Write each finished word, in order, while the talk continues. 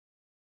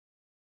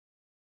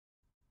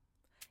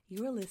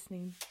You are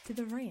listening to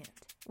The Rant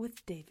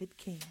with David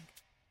King.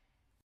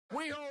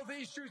 We hold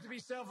these truths to be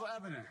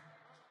self-evident.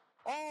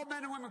 All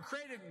men and women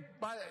created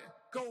by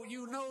go.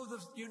 You know the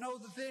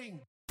thing.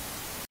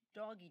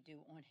 Doggy do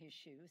on his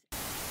shoes.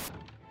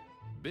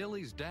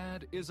 Billy's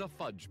dad is a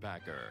fudge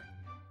packer.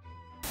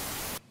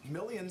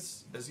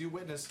 Millions, as you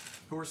witness,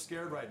 who are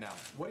scared right now.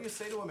 What do you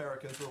say to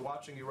Americans who are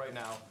watching you right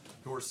now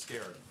who are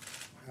scared?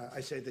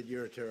 I say that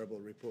you're a terrible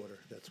reporter.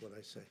 That's what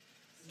I say.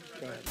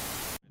 Go ahead.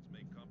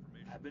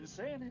 I've been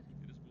saying it.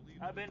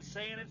 I've been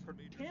saying it for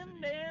 10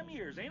 damn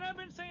years. Ain't I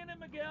been saying it,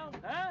 Miguel?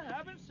 Huh?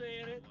 I've been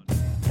saying it.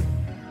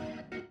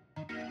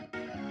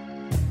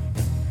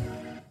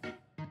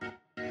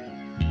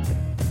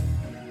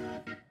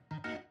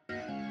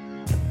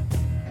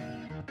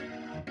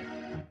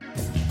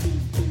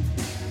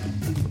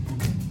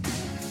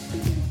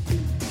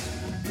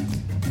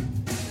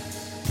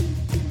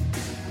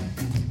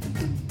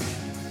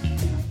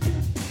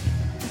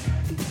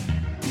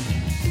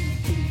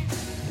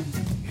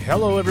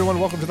 Hello, everyone.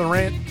 Welcome to The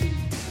Rant.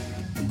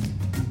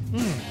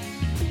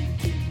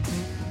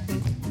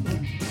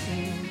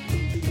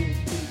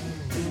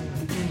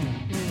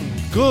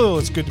 Good.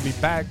 It's good to be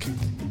back.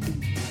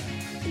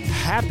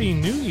 Happy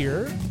New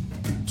Year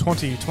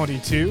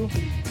 2022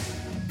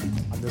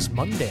 on this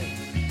Monday.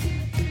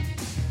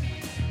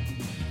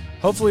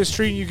 Hopefully it's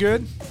treating you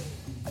good.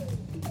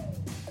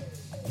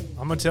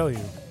 I'm going to tell you,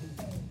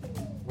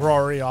 we're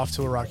already off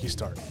to a rocky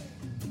start.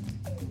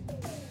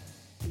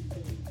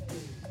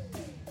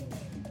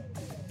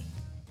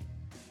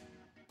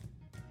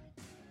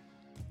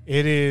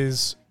 It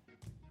is,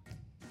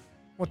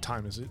 what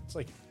time is it? It's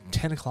like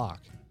 10 o'clock,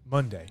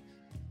 Monday.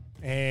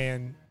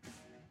 And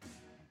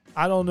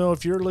I don't know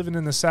if you're living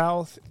in the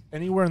South,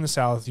 anywhere in the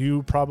South,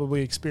 you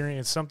probably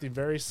experienced something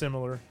very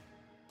similar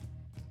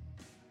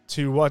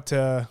to what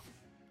I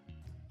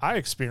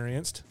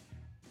experienced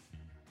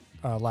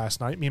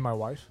last night, me and my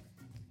wife.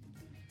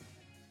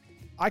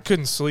 I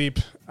couldn't sleep.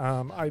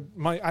 I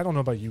don't know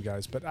about you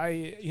guys, but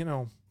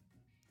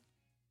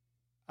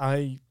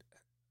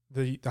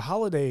the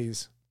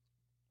holidays,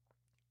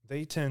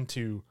 they tend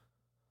to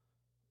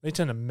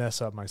mess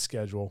up my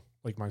schedule,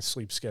 like my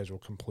sleep schedule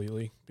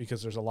completely,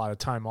 because there's a lot of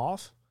time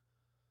off.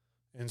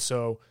 And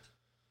so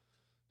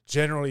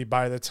generally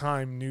by the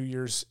time New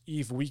Year's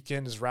Eve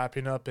weekend is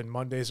wrapping up and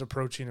Monday's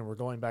approaching and we're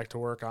going back to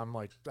work, I'm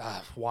like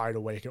wide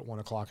awake at 1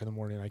 o'clock in the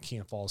morning. I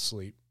can't fall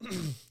asleep.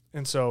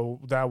 And so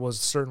that was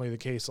certainly the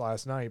case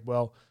last night.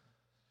 Well,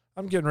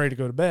 I'm getting ready to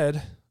go to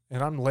bed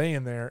and I'm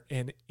laying there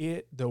and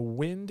the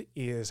wind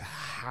is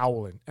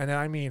howling. And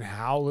I mean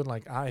howling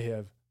like I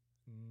have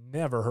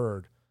never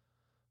heard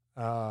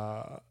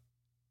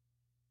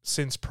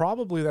since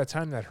probably that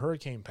time that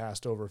hurricane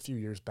passed over a few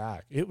years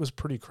back. It was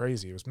pretty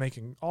crazy. It was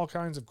making all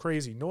kinds of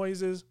crazy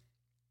noises.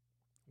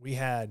 We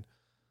had,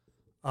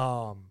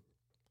 I'm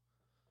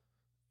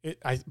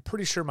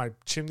pretty sure my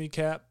chimney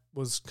cap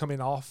was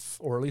coming off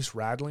or at least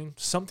rattling.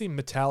 Something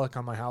metallic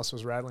on my house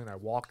was rattling. I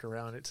walked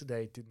around it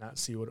today, did not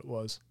see what it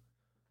was.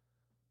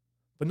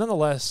 But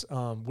nonetheless,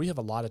 we have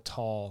a lot of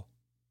tall,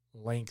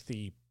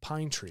 lengthy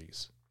pine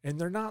trees. And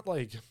they're not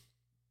like,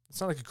 it's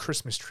not like a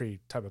Christmas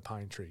tree type of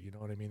pine tree. You know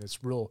what I mean?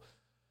 It's real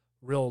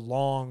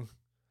long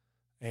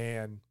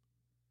and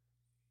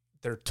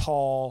they're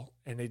tall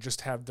and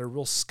they're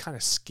real kind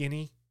of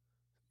skinny.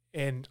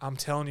 And I'm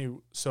telling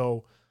you,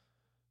 so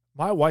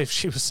my wife,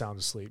 she was sound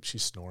asleep.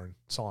 She's snoring,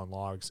 sawing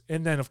logs.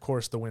 And then of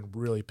course the wind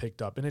really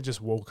picked up and it just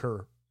woke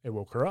her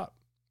up.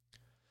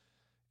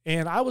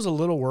 And I was a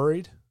little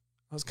worried.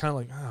 I was kind of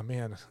like, oh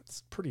man,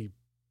 it's pretty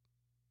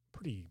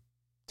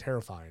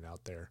terrifying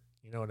out there.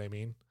 You know what I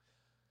mean?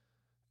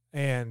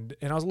 And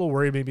I was a little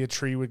worried maybe a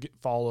tree would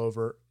fall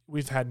over.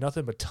 We've had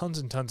nothing but tons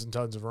and tons and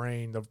tons of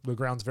rain. The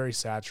ground's very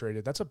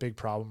saturated. That's a big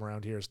problem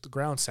around here is the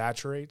ground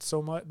saturates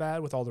so much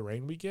bad with all the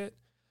rain we get,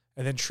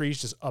 and then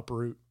trees just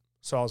uproot.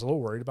 So I was a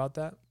little worried about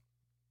that.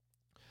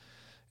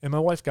 And my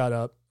wife got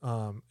up,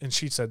 and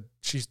she said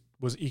she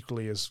was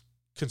equally as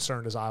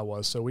concerned as I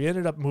was. So we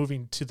ended up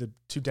moving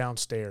to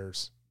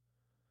downstairs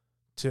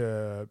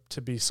to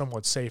be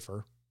somewhat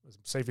safer, as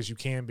safe as you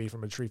can be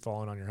from a tree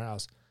falling on your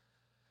house.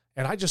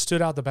 And I just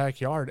stood out the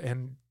backyard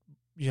and,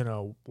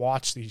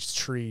 watched these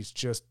trees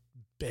just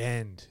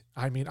bend.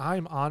 I mean,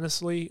 I'm going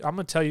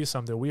to tell you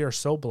something. We are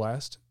so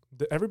blessed.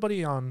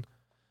 Everybody on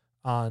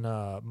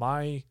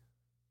my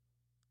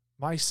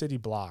city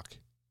block,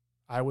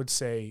 I would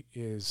say,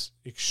 is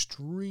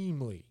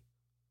extremely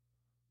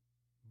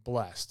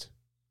blessed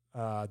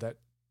that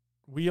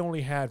we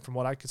only had, from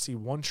what I could see,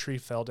 one tree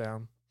fell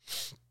down.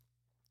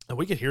 And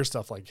we could hear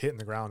stuff like hitting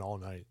the ground all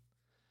night.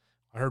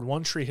 I heard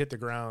one tree hit the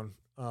ground.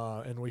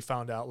 And we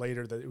found out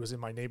later that it was in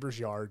my neighbor's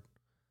yard,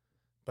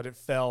 but it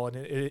fell and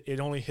it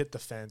only hit the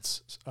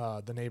fence,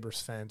 the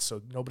neighbor's fence.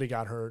 So nobody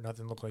got hurt.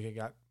 Nothing looked like it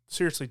got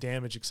seriously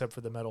damaged except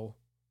for the metal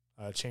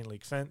chain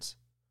link fence.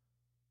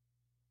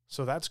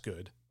 So that's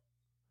good.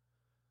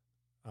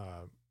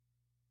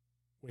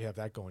 We have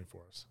that going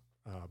for us.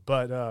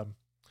 But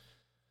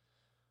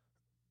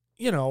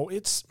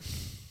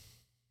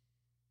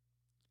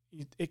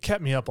it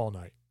kept me up all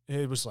night.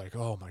 it was like,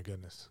 oh my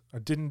goodness.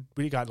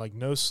 We got like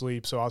no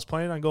sleep. So I was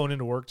planning on going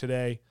into work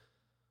today,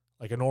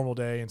 like a normal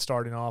day and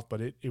starting off,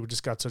 but it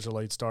just got such a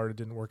late start. It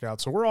didn't work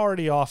out. So we're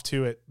already off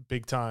to it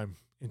big time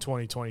in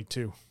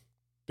 2022.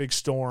 Big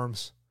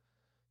storms,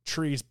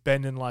 trees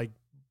bending like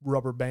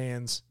rubber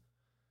bands.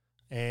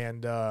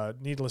 And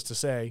needless to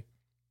say,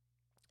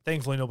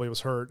 thankfully nobody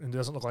was hurt and it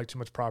doesn't look like too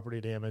much property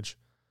damage.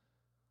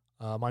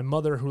 My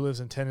mother, who lives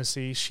in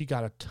Tennessee, she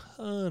got a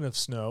ton of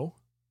snow.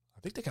 I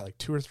think they got like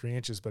 2 or 3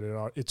 inches, but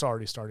it's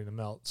already starting to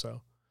melt.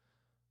 So,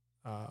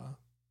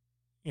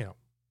 no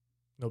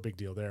big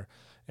deal there.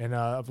 And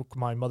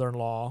my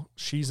mother-in-law,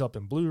 she's up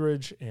in Blue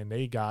Ridge, and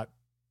they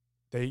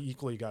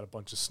equally got a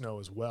bunch of snow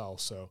as well.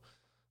 So,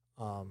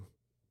 and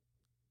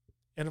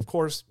of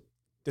course,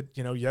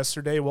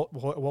 yesterday, what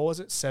was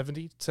it?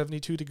 70,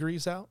 72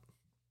 degrees out.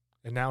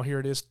 And now here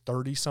it is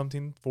 30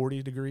 something,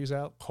 40 degrees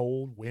out,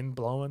 cold, wind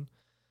blowing.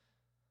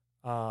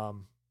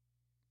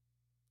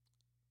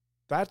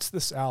 That's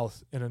the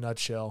South in a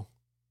nutshell,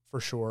 for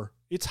sure.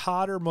 It's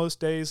hotter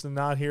most days than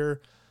not here,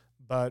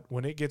 but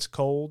when it gets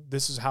cold,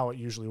 this is how it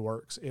usually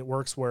works. It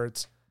works where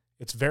it's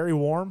very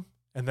warm,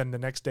 and then the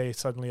next day,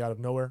 suddenly out of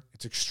nowhere,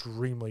 it's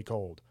extremely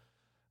cold.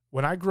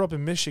 When I grew up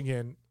in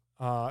Michigan,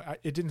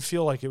 it didn't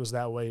feel like it was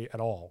that way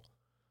at all.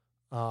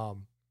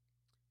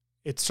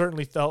 It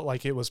certainly felt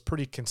like it was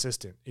pretty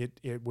consistent.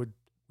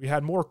 We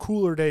had more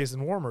cooler days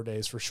than warmer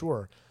days for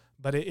sure,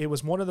 but it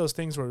was one of those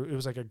things where it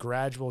was like a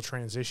gradual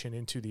transition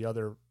into the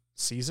other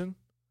season.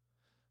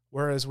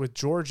 Whereas with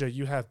Georgia,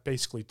 you have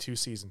basically 2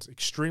 seasons,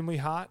 extremely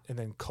hot and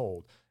then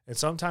cold. And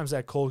sometimes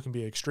that cold can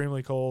be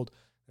extremely cold,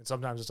 and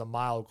sometimes it's a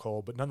mild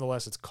cold, but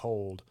nonetheless it's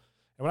cold.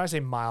 And when I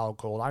say mild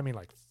cold, I mean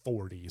like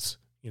 40s,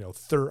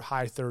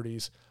 high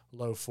 30s,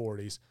 low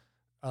 40s.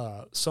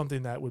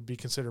 Something that would be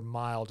considered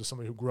mild to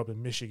somebody who grew up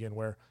in Michigan,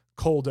 where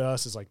cold to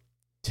us is like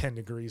 10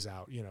 degrees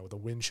out, with a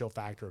wind chill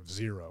factor of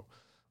 0.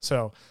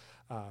 So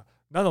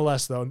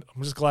nonetheless, though,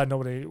 I'm just glad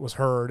nobody was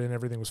hurt and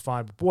everything was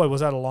fine. But boy,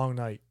 was that a long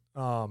night.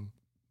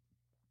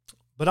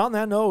 But on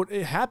that note,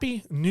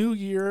 happy New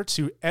Year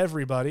to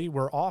everybody.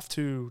 We're off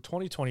to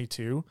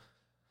 2022.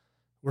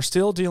 We're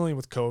still dealing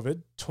with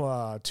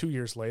COVID 2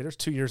 years later. It's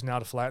 2 years now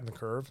to flatten the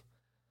curve.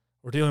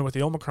 We're dealing with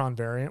the Omicron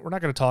variant. We're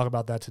not going to talk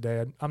about that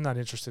today. I'm not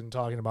interested in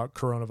talking about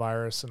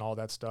coronavirus and all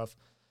that stuff.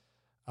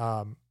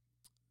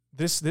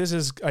 This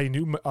is a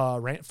new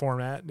rant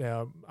format.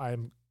 I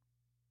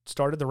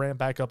started the rant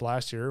back up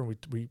last year, and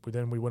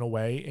we went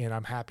away, and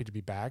I'm happy to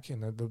be back.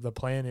 And the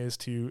plan is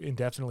to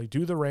indefinitely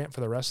do the rant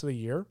for the rest of the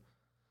year.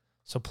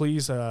 So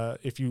please,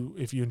 if you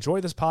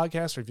enjoy this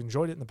podcast or if you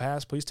enjoyed it in the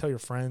past, please tell your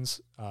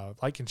friends,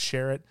 like and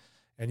share it.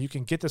 And you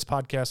can get this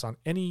podcast on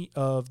any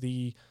of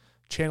the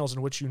channels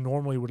in which you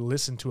normally would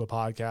listen to a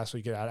podcast. So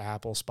you get out of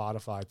Apple,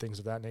 Spotify, things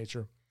of that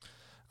nature.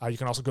 You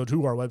can also go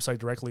to our website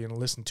directly and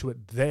listen to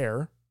it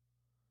there.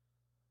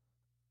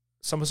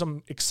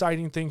 Some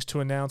exciting things to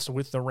announce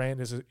with the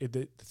rant is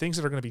the things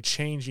that are going to be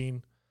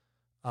changing.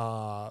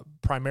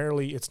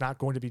 Primarily, it's not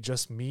going to be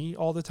just me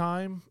all the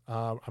time.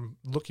 I'm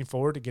looking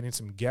forward to getting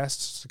some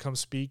guests to come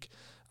speak.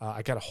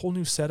 I got a whole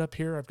new setup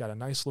here. I've got a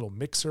nice little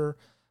mixer.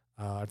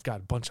 I've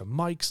got a bunch of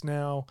mics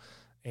now.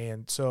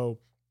 And so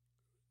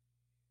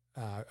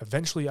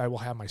eventually I will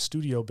have my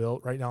studio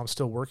built. Right now I'm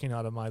still working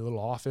out of my little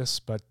office,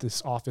 but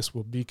this office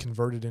will be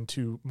converted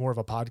into more of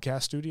a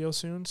podcast studio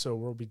soon. So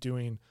we'll be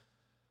doing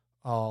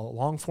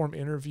long form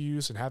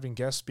interviews and having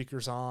guest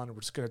speakers on.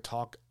 We're just going to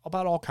talk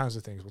about all kinds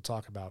of things. We'll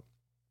talk about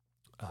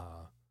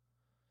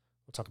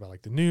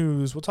like the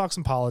news. We'll talk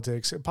some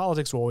politics. And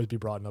politics will always be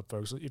brought up,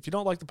 folks. If you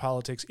don't like the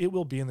politics, it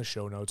will be in the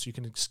show notes. You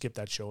can skip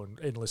that show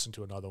and listen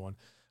to another one.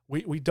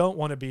 We don't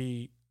want to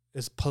be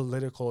as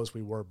political as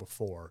we were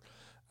before,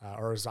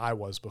 or as I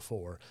was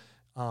before.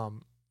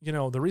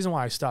 The reason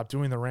why I stopped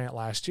doing the rant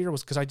last year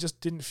was because I just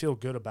didn't feel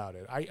good about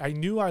it. I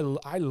knew I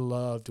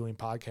love doing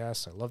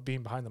podcasts. I love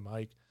being behind the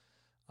mic.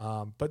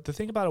 But the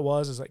thing about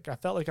it is like I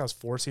felt like I was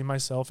forcing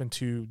myself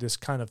into this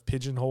kind of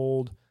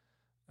pigeonholed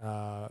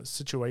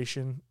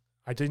situation.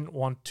 I didn't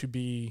want to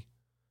be,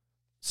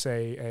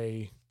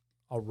 say,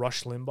 a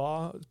Rush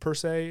Limbaugh per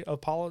se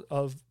of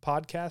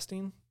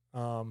podcasting.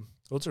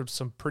 Those are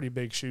some pretty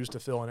big shoes to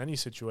fill in any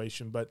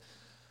situation, but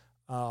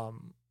I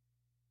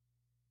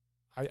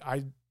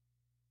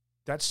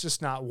that's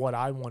just not what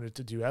I wanted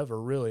to do ever,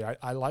 really.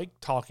 I like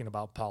talking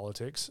about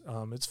politics.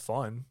 It's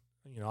fun.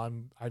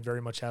 I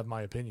very much have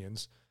my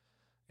opinions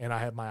and I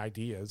have my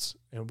ideas,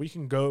 and we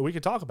can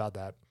talk about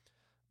that.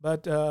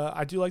 But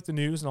I do like the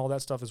news and all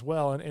that stuff as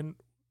well. And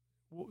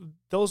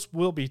those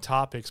will be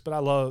topics,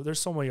 but there's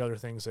so many other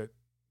things that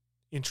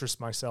interest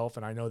myself,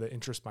 and I know that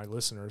interest my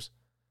listeners.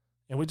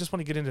 And we just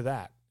want to get into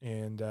that.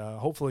 And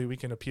hopefully we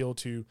can appeal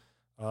to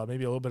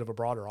maybe a little bit of a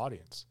broader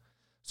audience.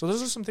 So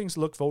those are some things to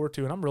look forward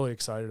to, and I'm really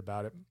excited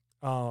about it.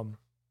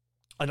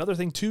 Another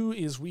thing, too,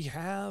 is we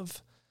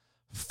have,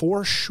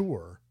 for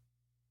sure,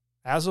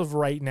 as of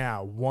right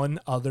now, one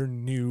other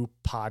new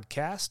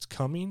podcast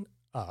coming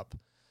up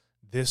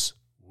this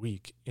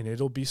week. And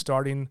it'll be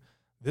starting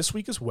this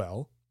week as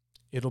well.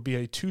 It'll be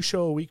a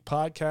 2-show-a-week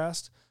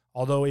podcast.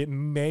 although it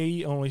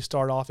may only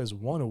start off as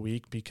one a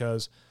week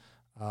because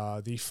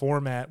the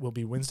format will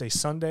be Wednesday,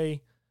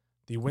 Sunday.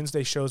 The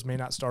Wednesday shows may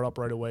not start up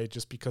right away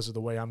just because of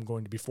the way I'm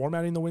going to be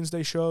formatting the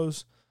Wednesday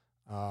shows.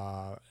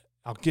 I'll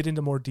get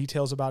into more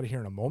details about it here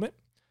in a moment.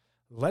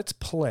 Let's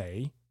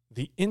play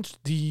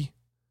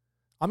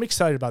I'm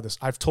excited about this.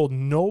 I've told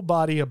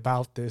nobody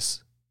about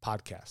this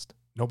podcast.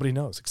 Nobody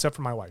knows except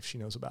for my wife. She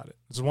knows about it.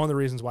 This is one of the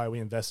reasons why we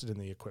invested in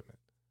the equipment.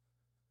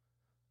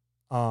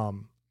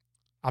 I'm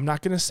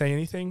not going to say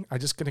anything. I'm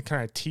just going to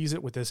kind of tease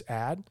it with this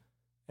ad,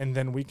 and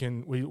then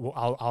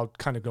I'll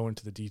kind of go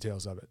into the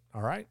details of it.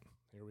 All right,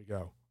 here we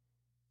go.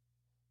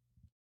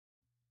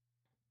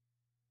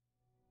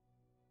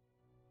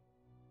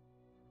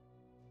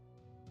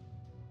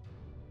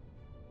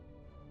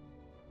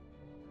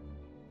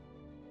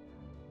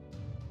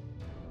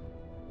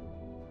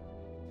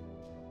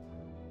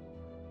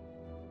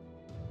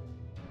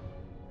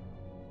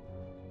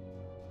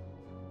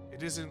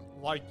 It isn't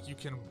like you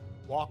can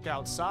walk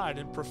outside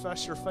and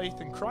profess your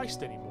faith in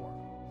Christ anymore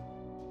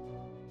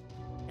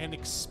and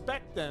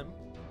expect them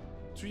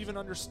to even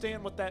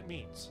understand what that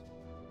means.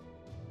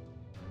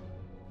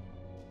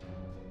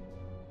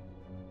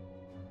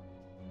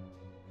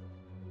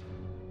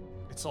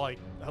 It's like,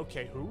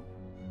 okay, who?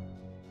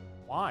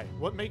 Why?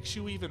 What makes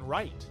you even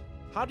right?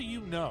 How do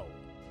you know?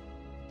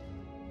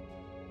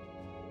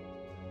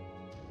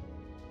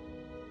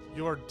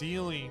 You're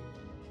dealing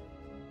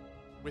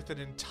with an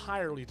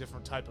entirely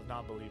different type of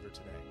non-believer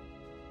today.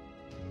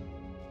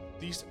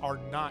 These are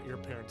not your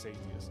parents'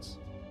 atheists.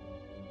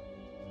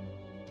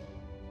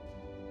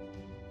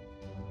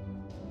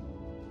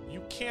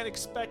 You can't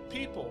expect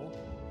people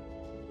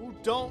who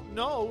don't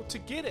know to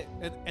get it.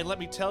 And let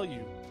me tell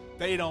you,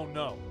 they don't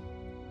know.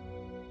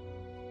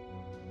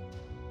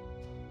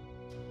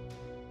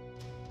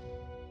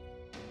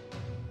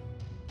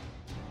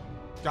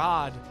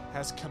 God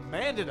has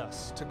commanded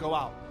us to go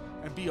out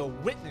and be a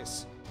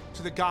witness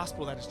to the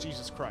gospel that is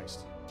Jesus Christ.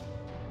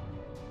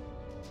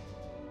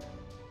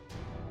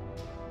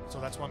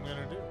 So that's what I'm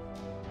going to do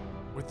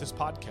with this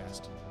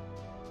podcast.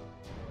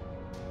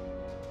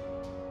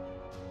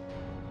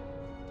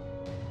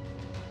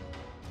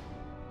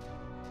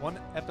 One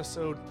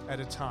episode at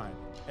a time,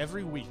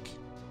 every week.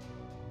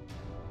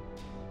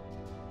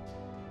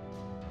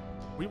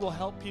 We will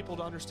help people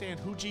to understand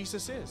who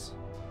Jesus is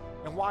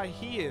and why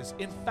he is,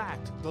 in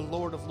fact, the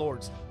Lord of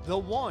Lords, the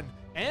one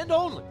and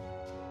only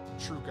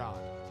true God.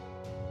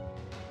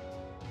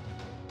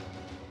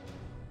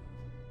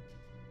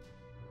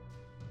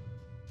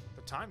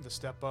 The time to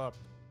step up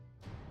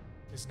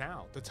is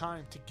now. The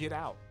time to get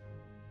out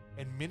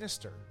and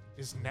minister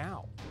is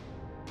now.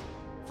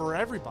 For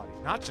everybody,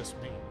 not just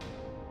me.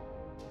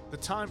 The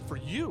time for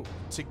you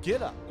to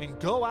get up and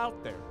go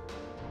out there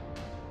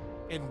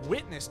and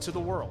witness to the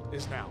world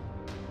is now.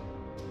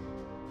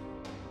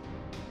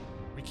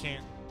 We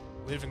can't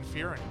live in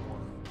fear anymore.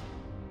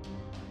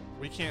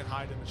 We can't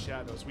hide in the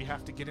shadows. We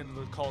have to get into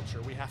the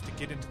culture. We have to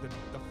get into the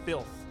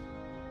filth.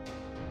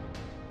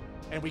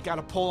 And we got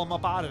to pull them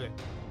up out of it.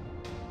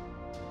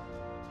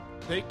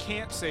 They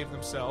can't save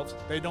themselves.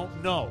 They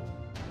don't know.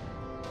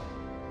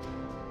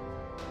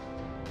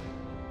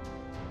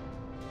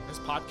 This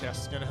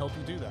podcast is going to help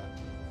you do that.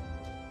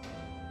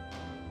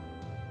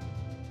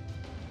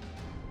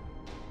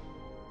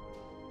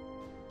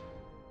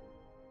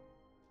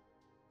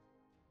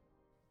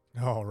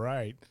 All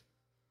right.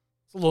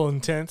 It's a little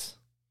intense.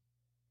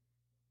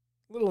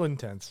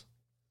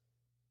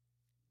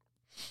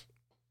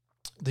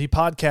 The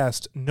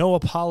podcast, No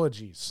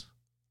Apologies,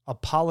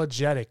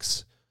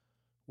 Apologetics,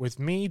 with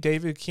me,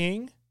 David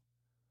King,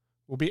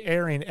 will be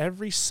airing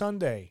every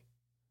Sunday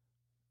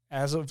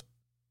as of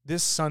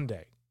this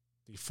Sunday.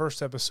 The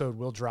first episode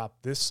will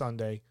drop this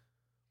Sunday,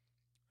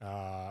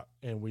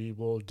 and we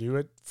will do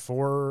it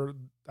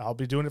I'll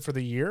be doing it for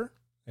the year,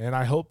 and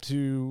I hope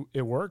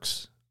it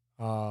works.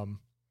 I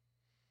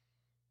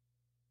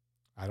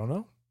don't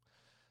know.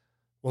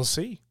 We'll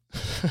see.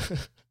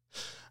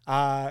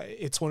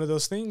 It's one of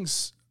those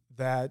things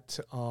that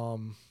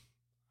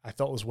I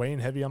felt was weighing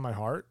heavy on my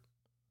heart.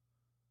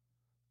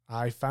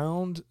 I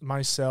found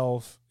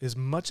myself, as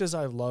much as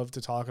I love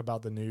to talk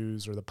about the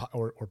news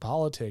or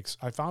politics,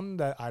 I found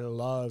that I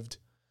loved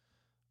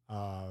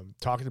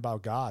talking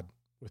about God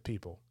with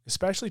people,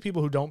 especially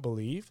people who don't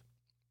believe.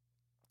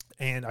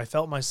 And I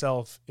felt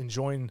myself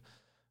enjoying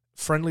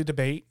friendly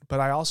debate, but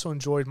I also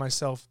enjoyed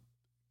myself,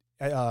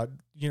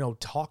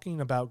 talking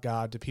about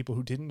God to people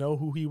who didn't know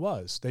who he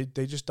was.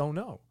 They just don't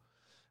know.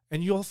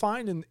 And you'll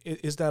find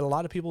is that a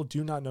lot of people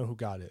do not know who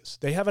God is.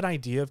 They have an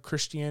idea of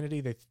Christianity.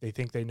 They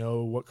think they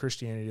know what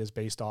Christianity is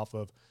based off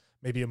of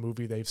maybe a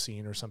movie they've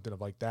seen or something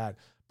like that,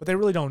 but they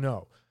really don't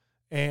know.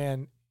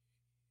 And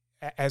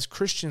as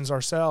Christians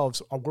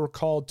ourselves, we're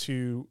called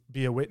to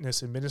be a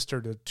witness and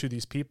minister to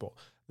these people.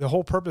 The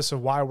whole purpose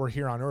of why we're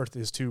here on earth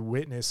is to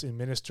witness and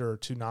minister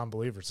to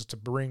non-believers, is to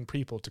bring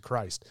people to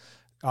Christ.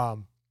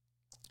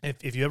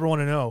 If you ever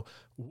want to know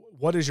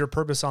what is your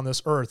purpose on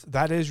this earth,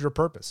 that is your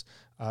purpose,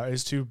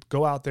 is to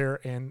go out there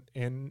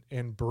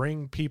and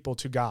bring people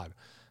to God.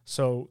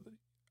 So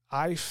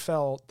I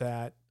felt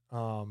that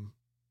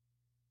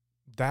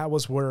that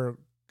was where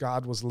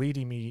God was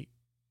leading me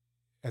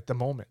at the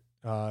moment,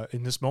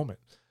 in this moment,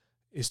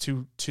 is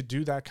to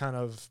do that kind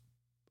of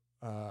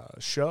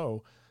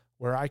show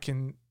where I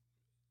can,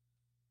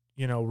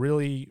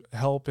 really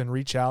help and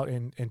reach out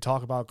and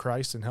talk about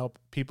Christ and help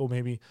people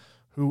maybe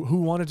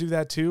who want to do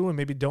that too and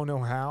maybe don't know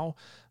how.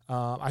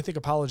 I think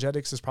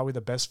apologetics is probably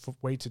the best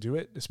way to do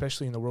it,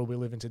 especially in the world we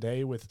live in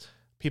today with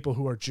people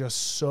who are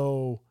just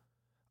so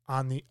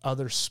on the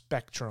other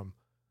spectrum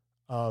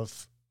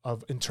of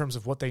in terms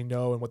of what they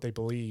know and what they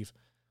believe.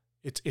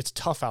 It's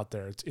tough out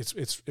there.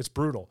 It's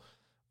brutal.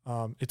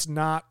 It's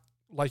not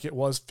like it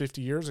was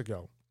 50 years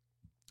ago.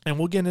 And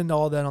we'll get into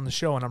all that on the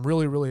show, and I'm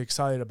really, really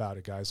excited about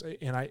it, guys.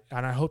 And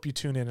I hope you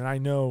tune in. And I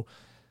know,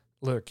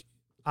 look,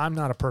 I'm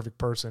not a perfect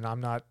person. I'm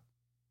not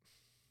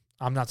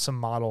some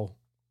model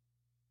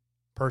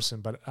person,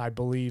 but I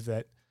believe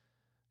that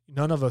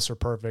none of us are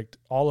perfect.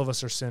 All of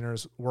us are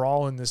sinners. We're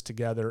all in this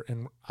together,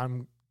 and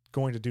I'm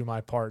going to do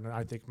my part, and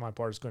I think my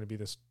part is going to be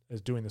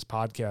doing this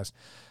podcast.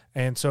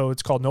 And so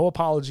it's called No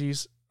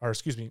Apologies,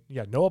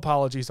 No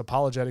Apologies,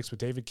 Apologetics with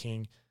David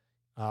King.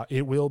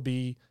 It will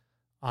be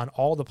on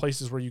all the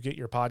places where you get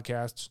your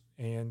podcasts,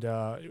 and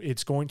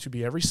it's going to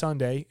be every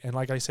Sunday. And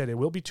like I said, it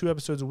will be 2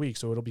 episodes a week.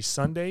 So it'll be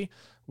Sunday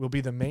will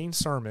be the main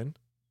sermon,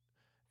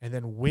 and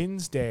then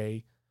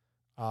Wednesday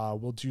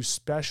we'll do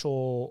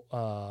special.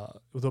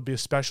 There'll be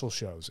special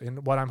shows,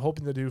 and what I'm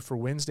hoping to do for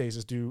Wednesdays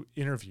is do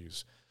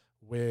interviews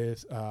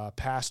with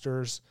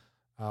pastors,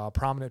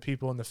 prominent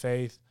people in the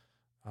faith,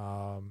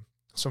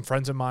 some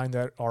friends of mine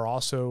that are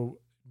also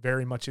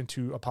very much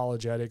into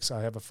apologetics.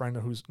 I have a friend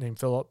who's named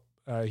Philip.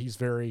 He's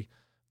very,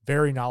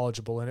 very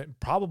knowledgeable in it,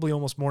 probably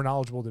almost more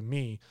knowledgeable than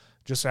me.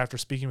 Just after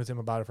speaking with him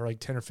about it for like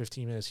 10 or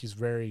 15 minutes, he's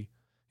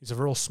a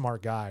real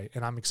smart guy,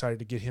 and I'm excited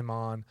to get him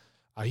on.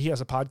 He has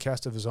a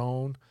podcast of his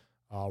own,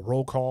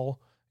 Roll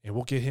Call, and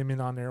we'll get him in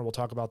on there. We'll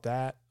talk about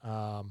that.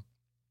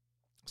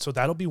 So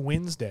that'll be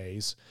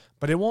Wednesdays,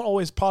 but it won't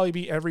always probably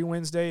be every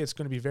Wednesday. It's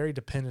going to be very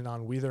dependent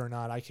on whether or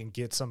not I can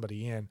get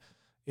somebody in.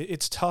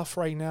 It's tough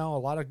right now. A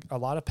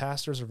lot of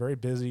pastors are very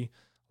busy.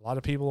 A lot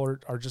of people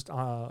are just,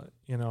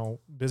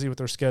 busy with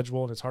their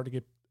schedule, and it's hard to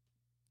get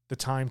the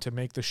time to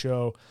make the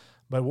show,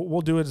 but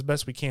we'll do it as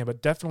best we can,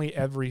 but definitely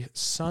every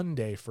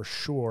Sunday for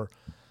sure.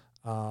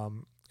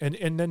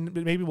 And then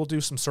maybe we'll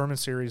do some sermon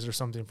series or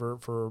something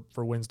for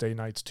Wednesday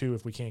nights too,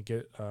 if we can't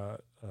get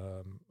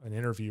an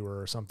interviewer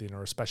or something,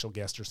 or a special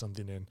guest or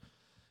something in.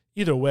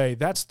 Either way,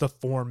 that's the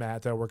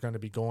format that we're going to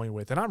be going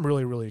with, and I'm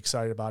really, really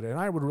excited about it. And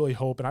I would really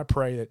hope and I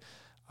pray that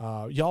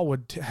y'all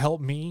would help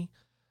me.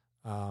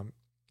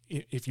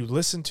 If you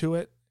listen to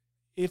it,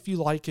 if you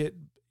like it,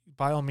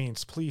 by all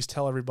means, please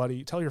tell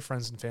everybody, tell your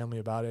friends and family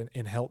about it,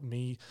 and help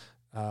me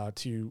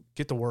to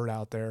get the word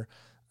out there.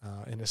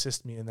 And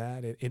assist me in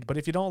that. But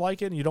if you don't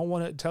like it and you don't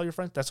want to tell your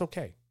friends, that's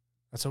okay.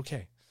 That's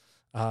okay.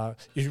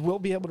 You will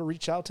be able to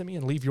reach out to me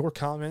and leave your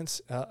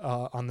comments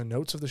on the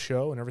notes of the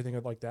show and everything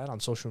like that on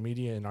social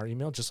media and our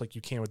email, just like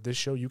you can with this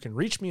show. You can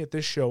reach me at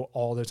this show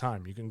all the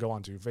time. You can go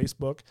onto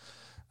Facebook.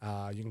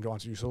 You can go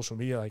onto social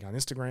media, like on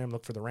Instagram,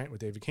 look for The Rant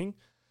with David King.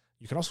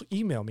 You can also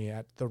email me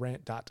at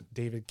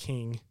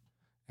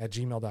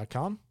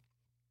therant.davidking@gmail.com.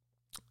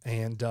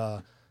 And,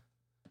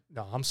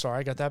 no, I'm sorry.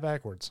 I got that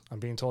backwards. I'm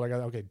being told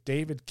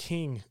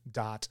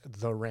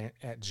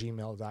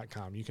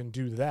davidking.therant@gmail.com. You can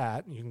do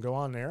that. You can go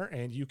on there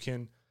and you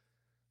can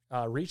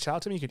reach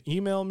out to me. You can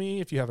email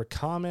me if you have a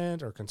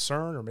comment or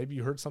concern, or maybe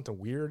you heard something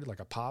weird like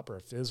a pop or a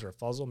fizz or a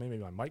fuzzle. Maybe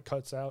my mic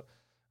cuts out.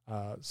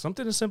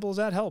 Something as simple as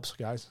that helps,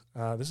 guys.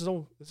 This is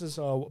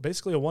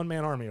basically a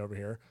one-man army over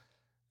here.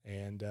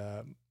 And,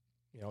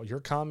 your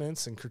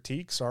comments and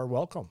critiques are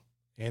welcome.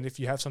 And if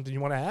you have something you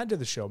want to add to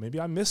the show, maybe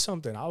I missed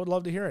something, I would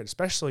love to hear it,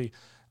 especially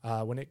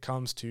when it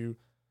comes to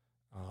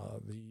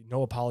the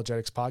No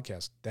Apologetics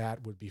podcast.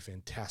 That would be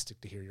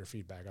fantastic to hear your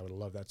feedback. I would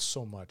love that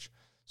so much.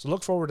 So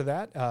look forward to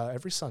that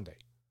every Sunday.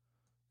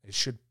 It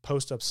should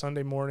post up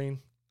Sunday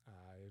morning.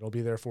 It'll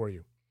be there for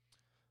you.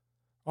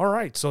 All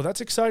right, so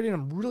that's exciting.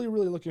 I'm really,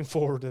 really looking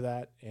forward to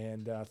that,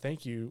 and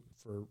thank you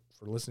for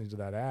listening to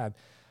that ad.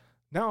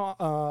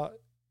 Now,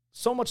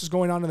 so much is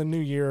going on in the new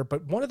year,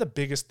 but one of the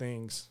biggest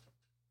things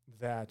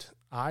that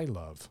I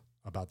love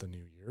about the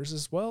New Year's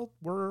is, well,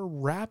 we're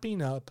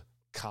wrapping up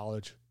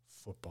college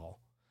football.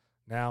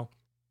 Now,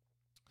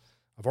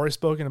 I've already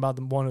spoken about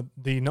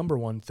the number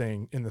one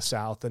thing in the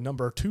South. The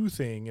number two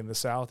thing in the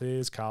South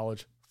is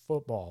college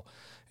football.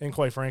 And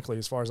quite frankly,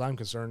 as far as I'm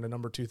concerned, the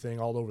number two thing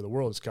all over the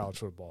world is college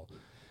football.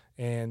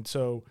 And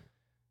so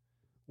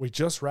we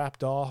just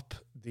wrapped up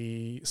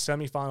the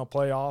semifinal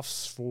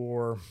playoffs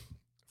for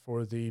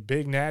the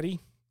Big Natty.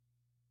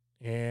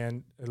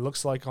 And it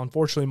looks like,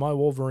 unfortunately, my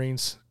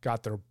Wolverines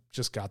got their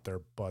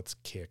butts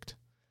kicked.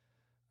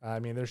 I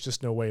mean, there's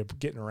just no way of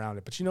getting around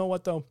it. But you know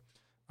what, though?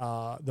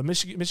 The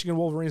Michigan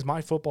Wolverines,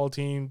 my football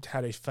team,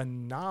 had a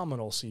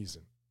phenomenal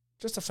season.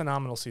 Just a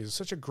phenomenal season.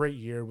 Such a great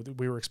year.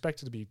 We were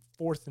expected to be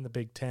fourth in the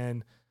Big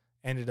Ten.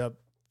 Ended up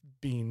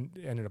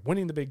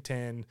winning the Big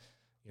Ten.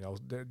 You know,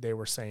 they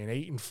were saying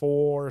 8-4,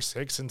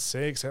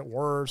 6-6 at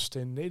worst,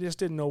 and they just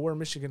didn't know where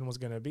Michigan was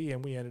going to be.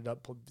 And they ended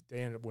up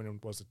winning,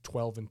 was it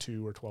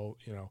 12-2 or 12,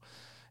 you know.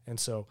 And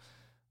so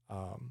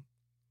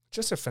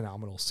just a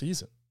phenomenal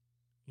season.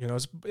 You know,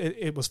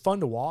 it was fun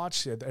to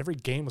watch. Every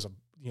game was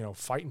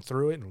fighting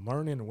through it and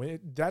learning and winning.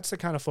 That's the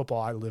kind of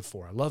football I live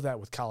for. I love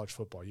that with college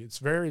football. It's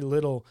very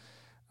little,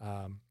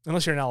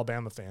 unless you're an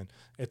Alabama fan,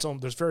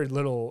 there's very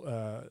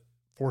little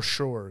for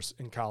sures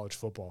in college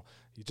football.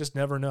 You just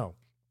never know.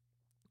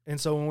 And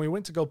so when we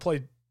went to go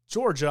play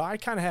Georgia, I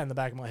kind of had in the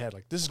back of my head,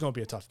 like, this is going to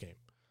be a tough game.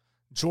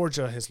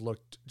 Georgia has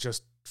looked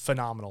just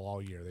phenomenal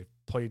all year. They've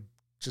played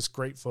just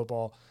great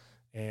football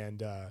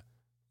and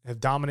have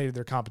dominated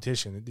their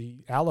competition.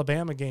 The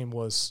Alabama game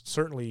was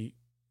certainly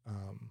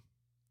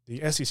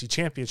the SEC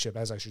championship,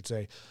 as I should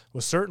say,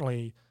 was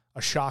certainly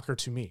a shocker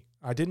to me.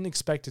 I didn't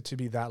expect it to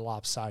be that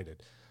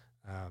lopsided.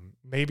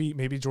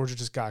 Maybe Georgia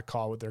just got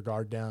caught with their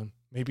guard down.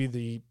 Maybe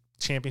the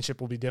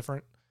championship will be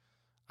different.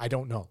 I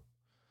don't know.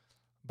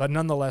 But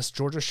nonetheless,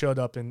 Georgia showed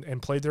up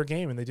and played their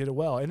game, and they did it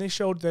well. And they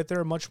showed that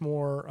they're much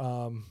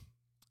more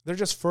they're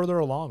just further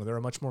along. They're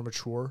a much more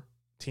mature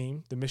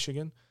team than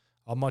Michigan,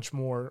 a much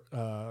more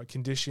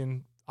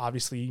conditioned,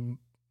 obviously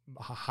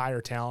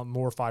higher talent,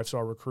 more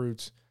 5-star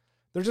recruits.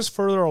 They're just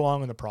further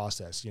along in the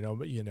process, you know.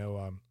 But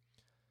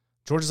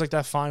Georgia's like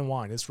that fine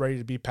wine. It's ready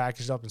to be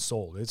packaged up and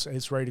sold.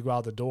 It's ready to go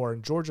out the door.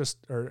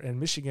 And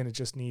Michigan, it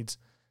just needs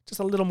just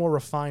a little more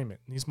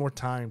refinement. It needs more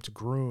time to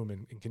groom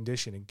and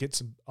condition and get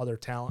some other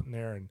talent in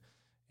there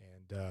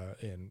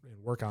and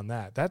work on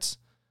that.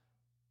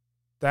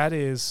 That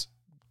is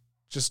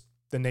just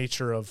the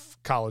nature of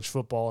college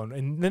football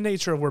and the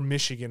nature of where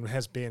Michigan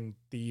has been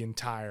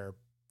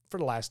for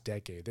the last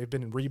decade. They've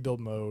been in rebuild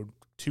mode.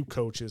 2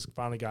 coaches,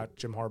 finally got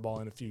Jim Harbaugh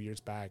in a few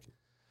years back,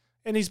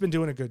 and he's been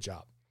doing a good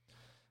job.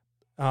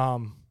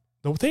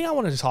 The thing I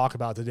wanted to talk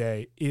about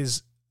today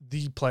is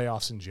the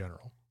playoffs in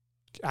general.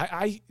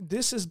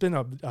 This has been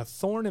a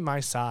thorn in my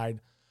side.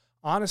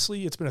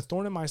 Honestly, it's been a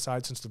thorn in my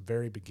side since the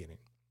very beginning.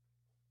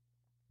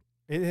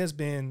 It has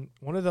been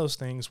one of those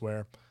things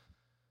where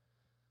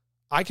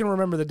I can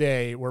remember the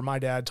day where my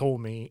dad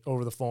told me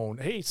over the phone,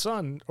 "Hey,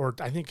 son," or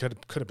I think could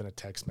have been a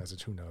text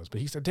message, who knows?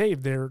 But he said,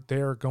 "Dave,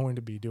 they're going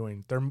to be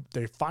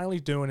they're finally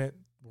doing it.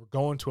 We're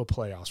going to a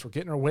playoffs. We're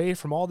getting away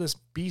from all this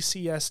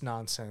BCS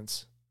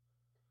nonsense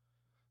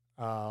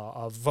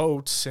of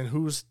votes and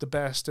who's the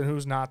best and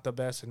who's not the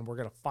best, and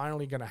we're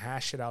finally gonna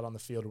hash it out on the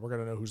field, and we're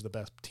gonna know who's the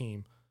best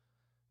team,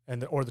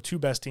 or the 2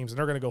 best teams, and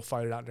they're gonna go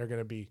fight it out, and they're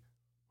gonna be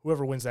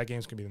whoever wins that game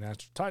is gonna be the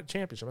national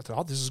championship." I thought,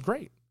 "Oh, this is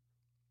great.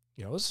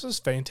 You know, this is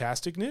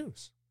fantastic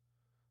news."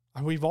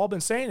 And we've all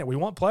been saying it. We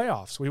want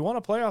playoffs. We want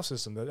a playoff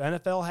system. The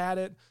NFL had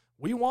it.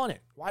 We want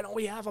it. Why don't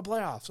we have a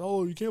playoffs?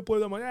 Oh, you can't play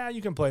that much. Yeah,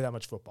 you can play that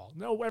much football.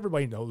 No,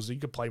 everybody knows that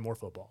you can play more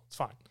football. It's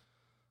fine.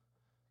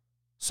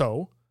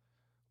 So,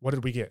 what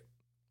did we get?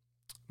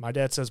 My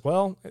dad says,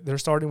 well, they're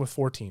starting with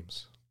 4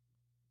 teams.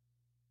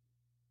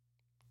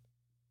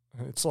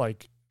 It's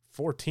like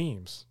 4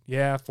 teams.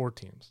 Yeah, 4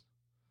 teams.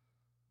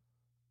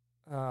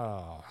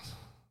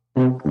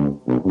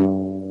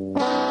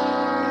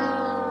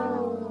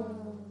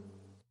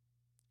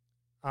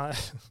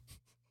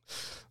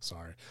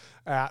 Sorry.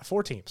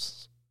 4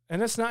 teams.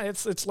 And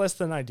it's less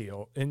than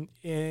ideal. And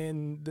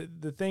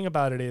the thing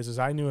about it is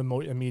I knew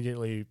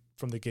immediately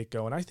from the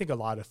get-go, and I think a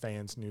lot of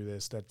fans knew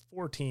this, that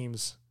 4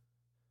 teams,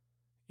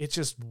 it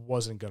just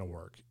wasn't going to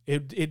work.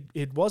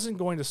 It wasn't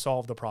going to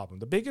solve the problem.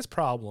 The biggest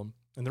problem,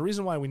 and the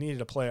reason why we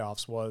needed a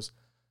playoffs, was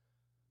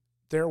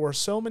there were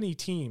so many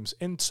teams,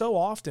 and so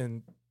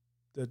often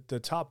the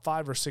top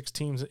 5 or 6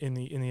 teams in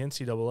the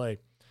NCAA,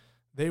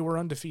 they were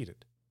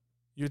undefeated.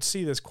 You'd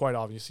see this quite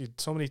obviously.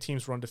 So many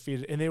teams were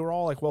undefeated, and they were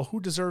all like, well, who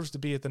deserves to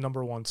be at the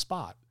number 1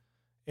 spot?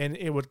 And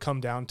it would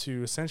come down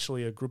to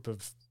essentially a group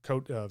of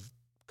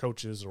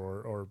coaches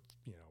or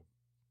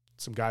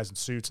some guys in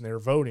suits, and they were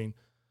voting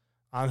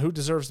on who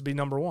deserves to be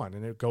number 1.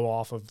 And it would go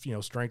off of,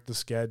 strength of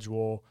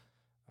schedule,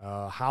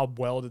 how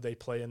well did they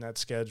play in that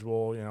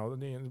schedule,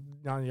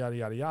 yada, yada,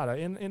 yada, yada.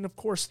 And of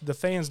course, the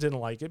fans didn't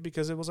like it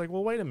because it was like,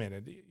 well, wait a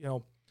minute,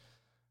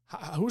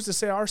 who's to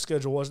say our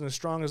schedule wasn't as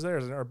strong as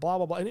theirs, or blah,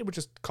 blah, blah. And it would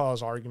just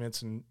cause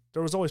arguments, and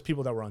there was always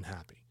people that were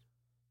unhappy.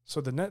 So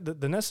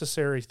the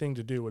necessary thing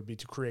to do would be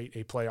to create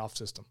a playoff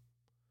system.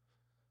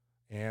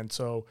 And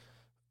so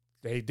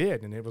they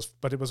did, and it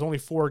was only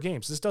 4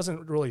 games. This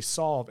doesn't really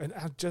solve, and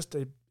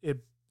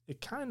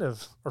it kind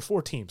of, or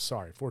 4 teams,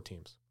 sorry, 4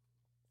 teams.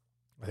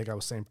 I think I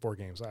was saying 4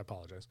 games. I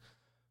apologize.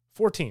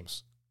 4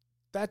 teams.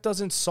 That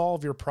doesn't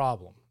solve your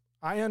problem.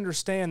 I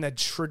understand that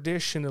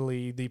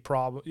traditionally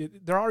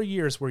there are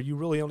years where you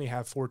really only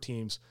have 4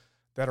 teams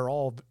that are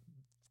all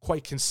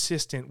quite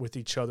consistent with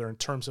each other in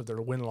terms of their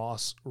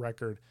win-loss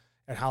record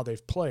and how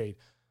they've played.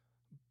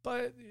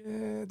 But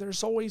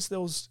there's always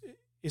those,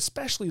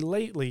 especially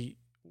lately,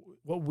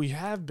 what we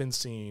have been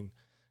seeing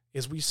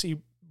is we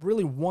see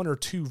really 1 or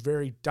 2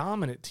 very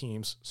dominant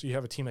teams. So you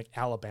have a team like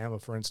Alabama,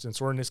 for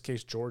instance, or in this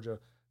case, Georgia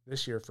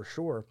this year for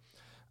sure,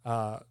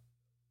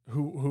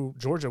 who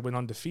Georgia went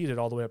undefeated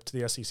all the way up to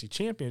the SEC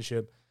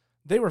championship.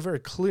 they were very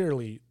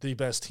clearly the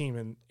best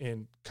team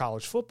in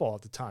college football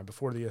at the time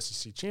before the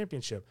SEC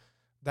championship.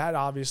 That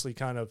obviously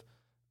kind of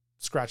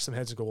scratched some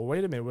heads and go, well,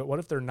 wait a minute, what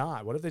if they're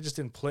not? What if they just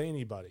didn't play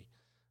anybody?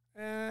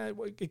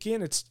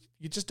 Again,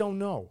 you just don't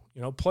know.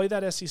 Play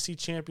that SEC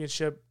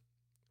championship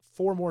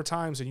 4 more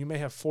times and you may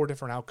have 4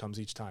 different outcomes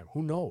each time.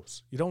 Who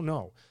knows? You don't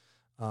know.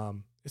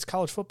 It's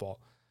college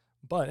football.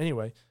 But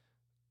anyway,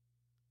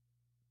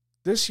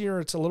 this year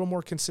it's a little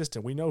more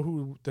consistent. We know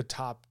who the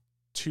top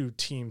 2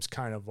 teams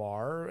kind of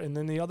are, and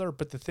then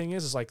but the thing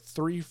is like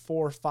 3,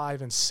 4,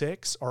 5, and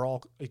 6 are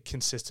all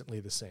consistently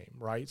the same,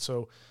 right?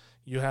 So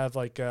you have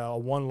like a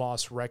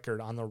 1-loss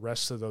record on the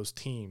rest of those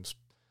teams.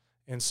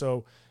 And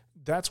so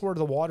that's where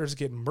the waters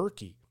get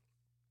murky.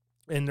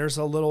 And there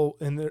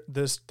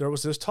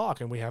was this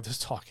talk, and we have this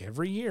talk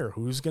every year.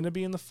 Who's going to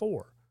be in the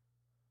 4?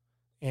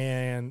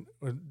 And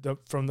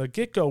from the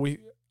get-go,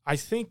 I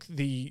think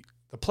the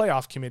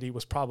playoff committee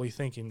was probably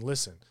thinking,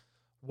 listen,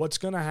 what's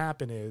going to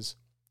happen is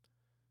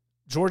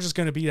Georgia's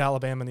going to beat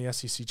Alabama in the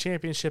SEC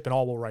championship, and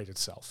all will right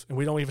itself. And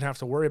we don't even have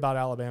to worry about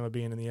Alabama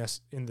being in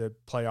the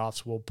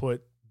playoffs. We'll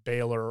put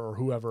Baylor or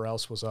whoever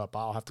else was up.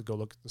 I'll have to go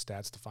look at the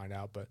stats to find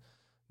out. But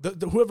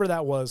whoever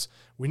that was,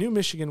 we knew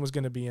Michigan was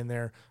going to be in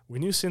there. We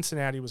knew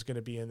Cincinnati was going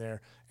to be in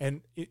there.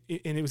 And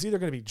it was either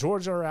going to be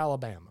Georgia or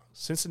Alabama.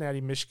 Cincinnati,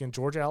 Michigan,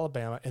 Georgia,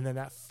 Alabama. And then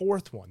that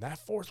fourth one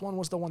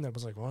was the one that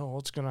was like, well,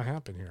 what's going to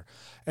happen here?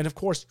 And, of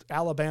course,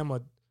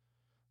 Alabama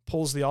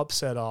pulls the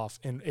upset off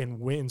and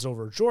wins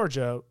over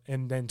Georgia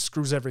and then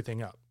screws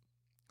everything up.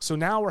 So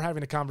now we're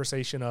having a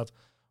conversation of,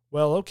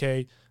 well,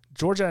 okay,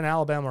 Georgia and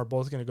Alabama are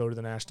both going to go to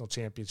the national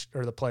championship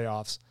or the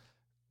playoffs.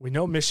 We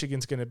know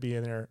Michigan's going to be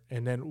in there.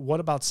 And then what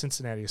about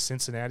Cincinnati? Is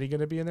Cincinnati going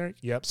to be in there?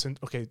 Yep.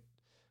 Okay.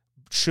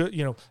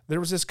 There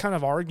was this kind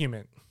of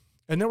argument,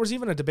 and there was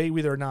even a debate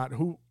whether or not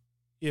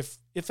if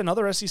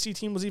another SEC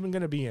team was even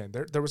going to be in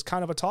there was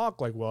kind of a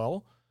talk like,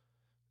 well,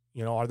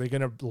 are they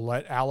going to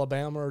let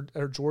Alabama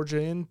or Georgia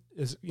in?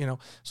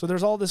 So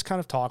there's all this kind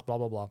of talk, blah,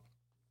 blah, blah.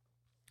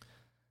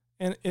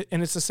 And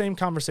it's the same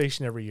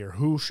conversation every year.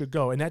 Who should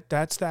go? And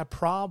that's that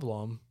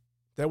problem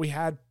that we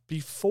had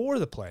before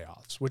the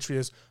playoffs, which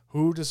is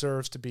who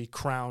deserves to be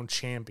crowned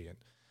champion.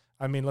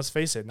 I mean, let's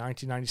face it,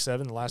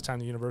 1997, the last time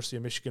the University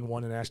of Michigan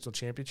won a national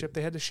championship,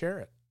 they had to share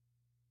it.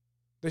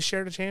 They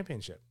shared a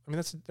championship. I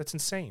mean, that's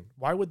insane.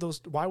 Why would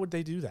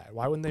they do that?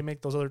 Why wouldn't they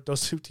make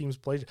those 2 teams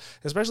play?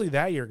 Especially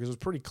that year, because it was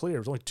pretty clear.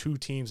 There was only 2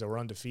 teams that were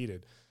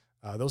undefeated.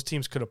 Those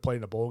teams could have played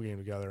in a bowl game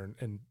together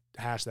and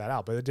hashed that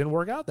out, but it didn't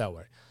work out that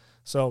way.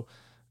 So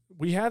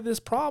we had this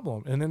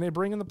problem, and then they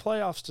bring in the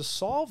playoffs to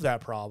solve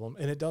that problem,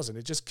 and it doesn't.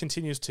 It just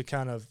continues to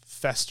kind of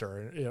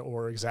fester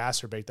or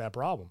exacerbate that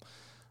problem.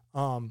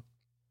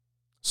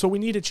 So we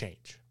need a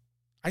change.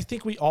 I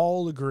think we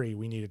all agree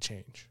we need a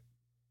change.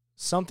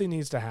 Something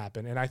needs to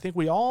happen, and I think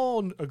we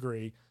all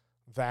agree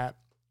that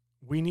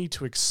we need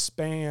to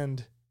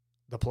expand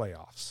the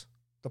playoffs.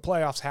 The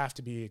playoffs have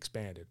to be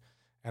expanded,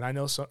 and I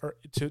know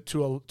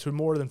to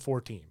more than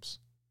 4 teams.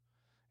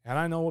 And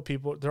I know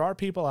there are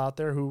people out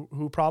there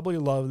who probably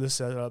love this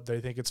setup. They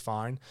think it's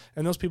fine,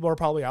 and those people are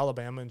probably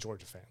Alabama and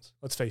Georgia fans.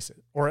 Let's face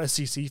it, or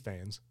SEC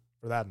fans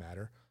for that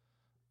matter.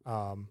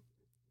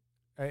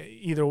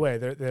 Either way,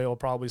 they'll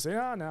probably say,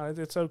 "Oh, no,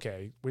 it's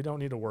okay. We don't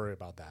need to worry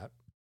about that."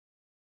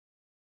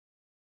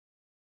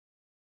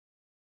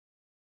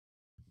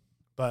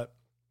 But,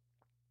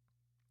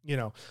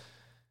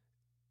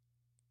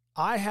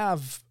 I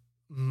have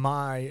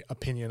my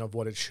opinion of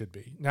what it should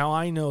be. Now,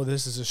 I know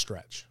this is a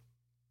stretch.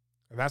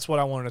 And that's what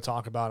I wanted to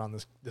talk about on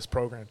this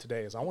program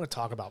today is I want to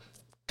talk about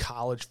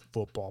college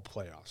football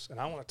playoffs. And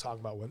I want to talk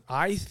about what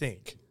I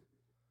think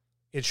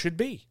it should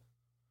be.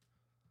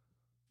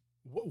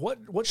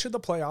 What should the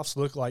playoffs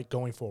look like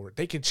going forward?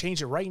 They can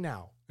change it right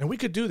now. And we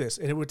could do this,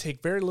 and it would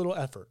take very little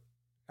effort.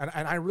 And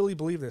I really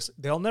believe this.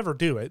 They'll never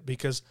do it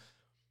because,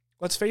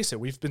 let's face it,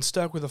 we've been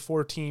stuck with a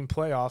 4-team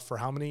playoff for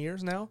how many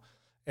years now?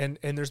 And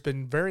there's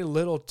been very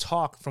little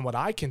talk, from what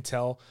I can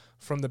tell,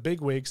 from the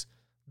bigwigs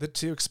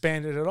to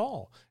expand it at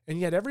all. And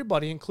yet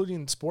everybody,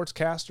 including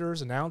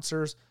sportscasters,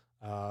 announcers,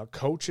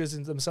 coaches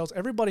and themselves,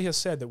 everybody has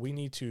said that we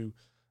need to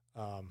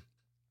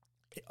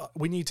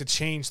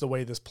change the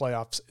way this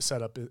playoff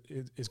setup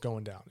is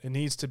going down. It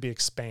needs to be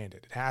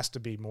expanded. It has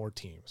to be more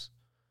teams.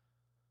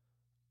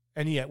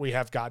 And yet we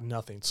have got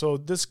nothing. So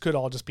this could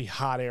all just be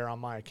hot air on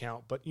my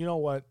account. But you know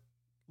what?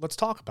 Let's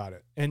talk about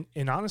it. And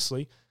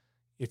honestly,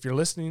 if you're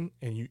listening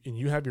and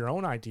you have your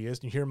own ideas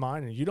and you hear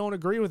mine and you don't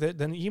agree with it,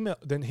 then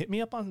hit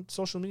me up on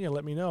social media and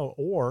let me know.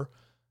 Or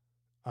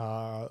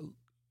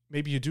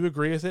maybe you do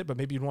agree with it, but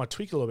maybe you want to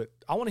tweak a little bit.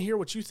 I want to hear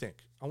what you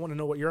think. I want to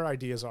know what your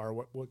ideas are,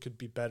 what could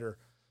be better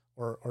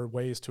or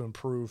ways to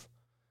improve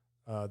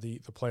the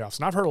playoffs.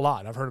 And I've heard a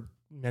lot. I've heard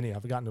many.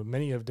 I've gotten to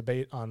many of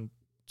debate on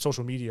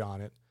social media on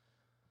it.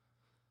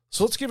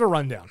 So let's give a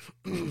rundown.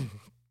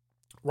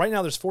 Right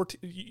now, there's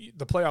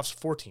the playoffs,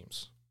 4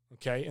 teams.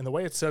 Okay, and the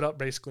way it's set up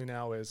basically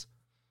now is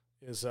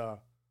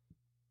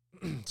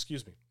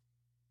excuse me.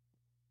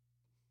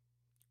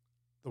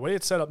 The way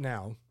it's set up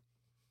now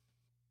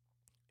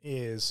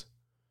is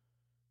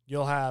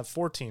you'll have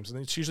 4 teams,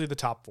 and it's usually the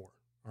top 4.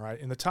 All right.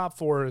 And the top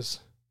 4 is,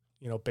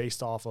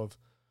 based off of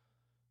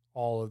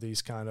all of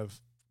these kind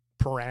of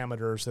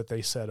parameters that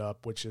they set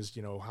up, which is,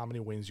 how many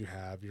wins you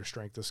have, your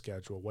strength of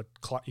schedule,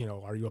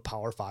 are you a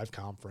Power 5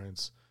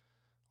 conference,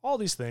 all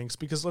these things,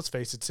 because let's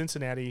face it,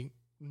 Cincinnati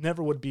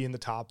never would be in the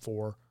top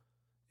 4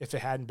 if it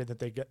hadn't been that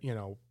they get,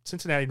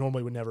 Cincinnati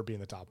normally would never be in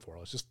the top 4.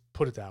 Let's just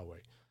put it that way.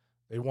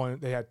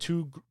 They had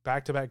 2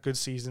 back-to-back good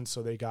seasons,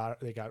 so they got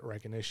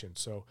recognition.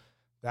 So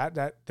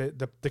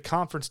the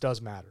conference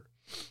does matter.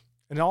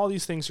 And all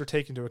these things are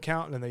taken into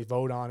account, and then they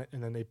vote on it,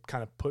 and then they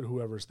kind of put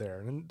whoever's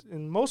there.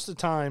 And most of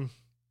the time,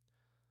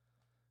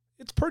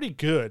 it's pretty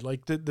good.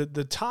 Like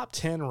the top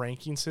 10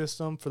 ranking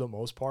system, for the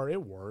most part,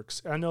 it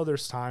works. I know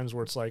there's times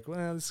where it's like,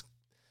 well,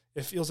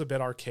 it feels a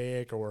bit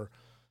archaic, or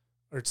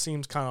it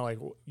seems kind of like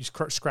you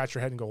scratch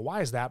your head and go,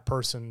 why is that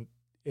person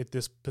at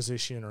this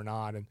position or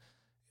not? And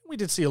we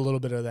did see a little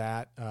bit of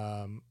that.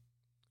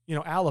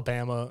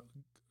 Alabama,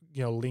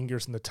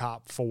 lingers in the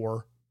top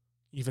 4,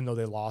 even though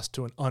they lost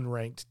to an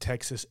unranked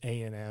Texas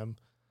A&M.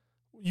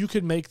 You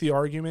could make the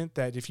argument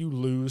that if you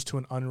lose to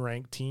an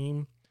unranked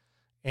team,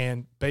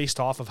 and based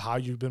off of how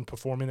you've been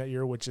performing that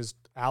year, which is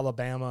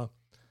Alabama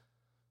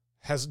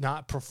has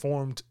not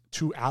performed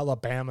to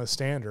Alabama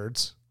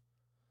standards.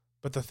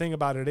 But the thing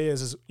about it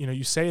is,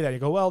 you say that, you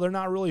go, well, they're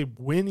not really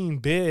winning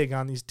big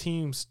on these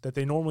teams that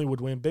they normally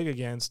would win big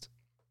against.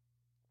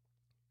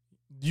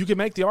 You can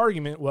make the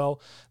argument,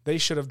 well, they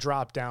should have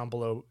dropped down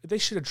below. They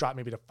should have dropped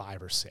maybe to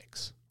 5 or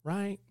 6,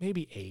 right?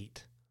 Maybe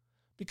 8,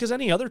 because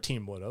any other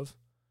team would have.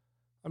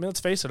 I mean,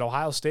 let's face it,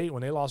 Ohio State,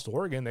 when they lost to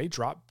Oregon, they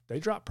dropped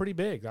pretty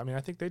big. I mean,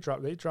 I think they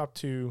dropped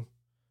to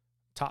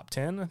top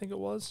 10, I think it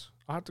was.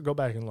 I'll have to go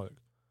back and look.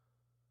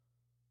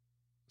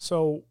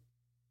 So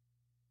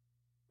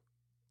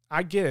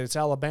I get it. It's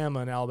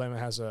Alabama, and Alabama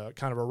has a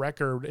kind of a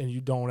record, and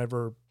you don't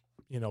ever,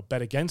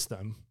 bet against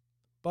them.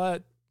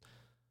 But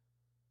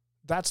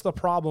that's the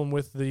problem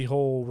with the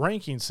whole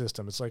ranking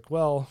system. It's like,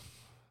 well,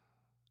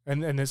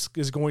 and this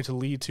is going to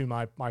lead to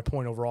my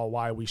point overall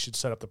why we should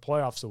set up the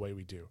playoffs the way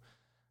we do.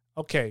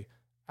 Okay,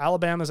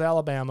 Alabama's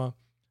Alabama.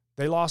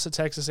 They lost to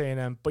Texas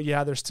A&M, but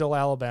yeah, they're still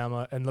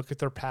Alabama, and look at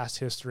their past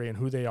history and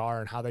who they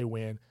are and how they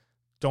win.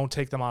 Don't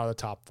take them out of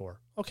the top 4.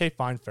 Okay,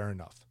 fine, fair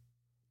enough.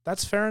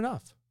 That's fair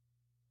enough.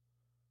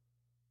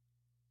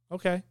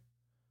 Okay.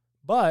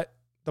 But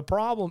the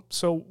problem,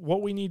 so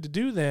what we need to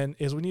do then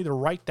is we need to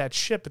right that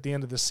ship at the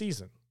end of the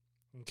season,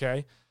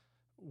 okay,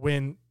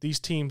 when these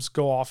teams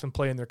go off and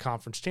play in their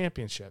conference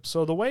championship.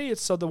 So the way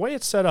it's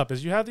set up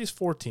is you have these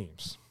 4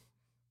 teams.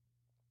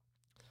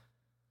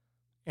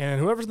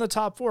 And whoever's in the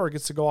top 4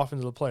 gets to go off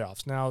into the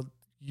playoffs. Now,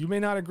 you may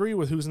not agree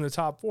with who's in the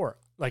top 4.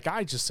 Like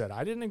I just said,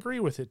 I didn't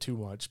agree with it too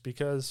much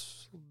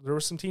because there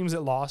were some teams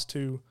that lost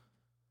to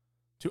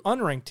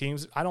unranked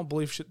teams. I don't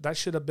believe that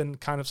should have been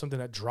kind of something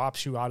that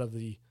drops you out of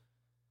the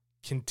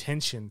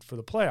contention for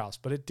the playoffs,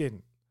 but it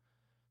didn't.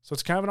 So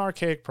it's kind of an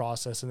archaic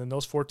process, and then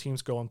those 4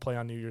 teams go and play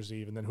on New Year's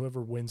Eve, and then whoever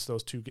wins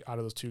those 2 out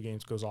of those 2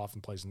 games goes off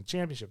and plays in the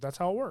championship. That's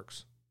how it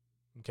works,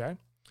 okay?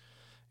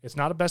 It's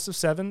not a best of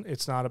 7.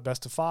 It's not a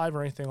best of 5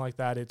 or anything like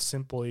that. It's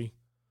simply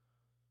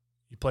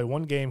you play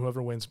 1 game,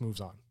 whoever wins moves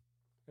on.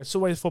 It's the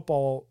way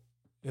football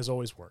has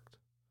always worked.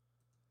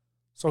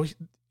 So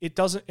it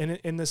doesn't,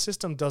 and the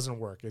system doesn't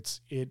work.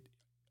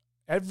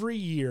 Every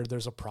year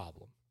there's a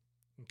problem,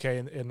 okay?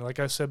 And like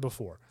I said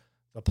before,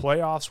 the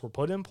playoffs were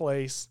put in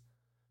place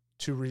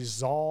to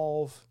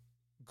resolve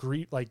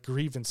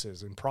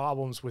grievances and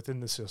problems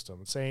within the system,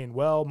 and saying,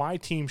 well, my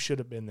team should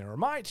have been there, or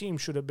my team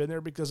should have been there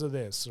because of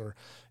this, or,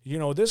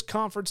 this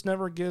conference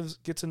never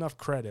gets enough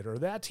credit, or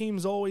that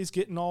team's always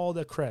getting all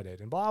the credit,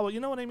 and blah, blah. You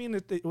know what I mean?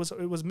 It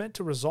was meant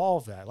to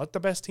resolve that. Let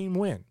the best team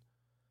win.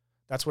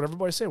 That's what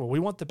everybody's saying. Well, we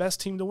want the best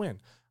team to win.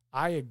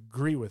 I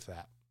agree with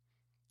that.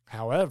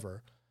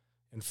 However,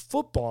 in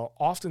football,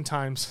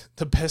 oftentimes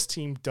the best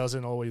team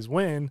doesn't always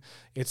win.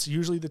 It's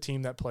usually the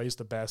team that plays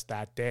the best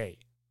that day.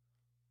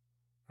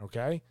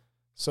 Okay?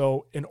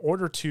 So in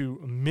order to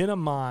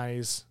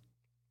minimize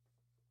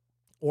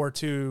or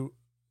to,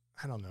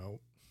 I don't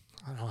know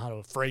how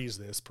to phrase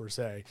this per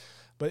se,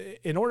 but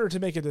in order to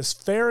make it as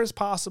fair as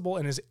possible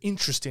and as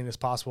interesting as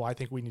possible, I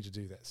think we need to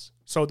do this.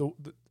 So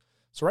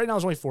so right now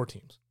there's only 4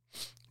 teams,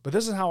 but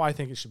this is how I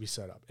think it should be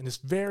set up. And it's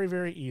very,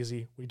 very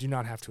easy. We do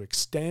not have to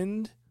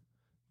extend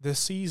the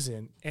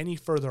season any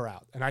further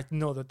out. And I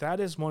know that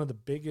is one of the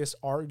biggest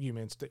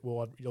arguments that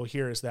you'll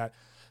hear is that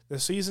the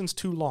season's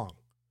too long.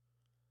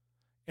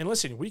 And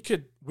listen, we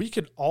could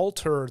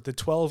alter the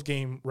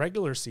 12-game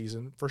regular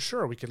season for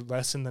sure. We could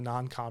lessen the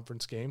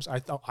non-conference games.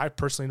 I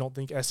personally don't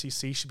think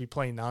SEC should be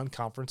playing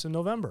non-conference in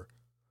November.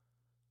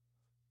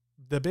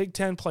 The Big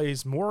Ten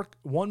plays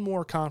one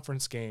more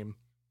conference game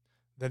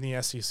than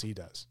the SEC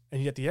does,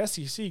 and yet the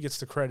SEC gets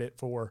the credit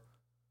for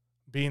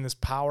being this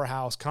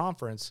powerhouse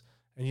conference,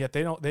 and yet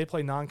they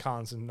play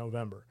non-cons in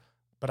November.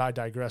 But I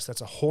digress.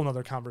 That's a whole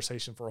nother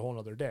conversation for a whole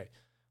nother day.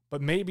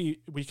 But maybe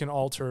we can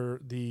alter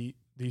the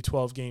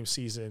 12-game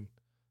season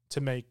to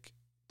make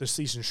the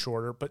season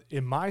shorter. But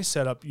in my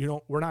setup,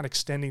 we're not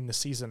extending the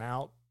season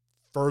out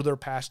further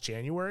past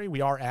January.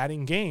 We are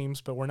adding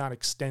games, but we're not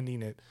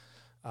extending it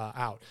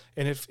out.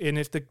 And if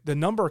the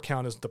number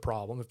count is the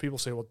problem, if people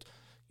say, well,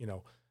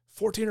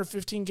 14 or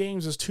 15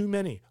 games is too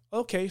many.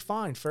 Okay,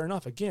 fine, fair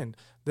enough. Again,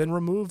 then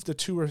remove the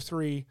 2 or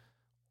 3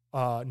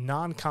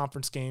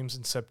 non-conference games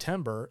in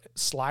September,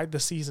 slide the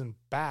season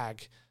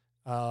back,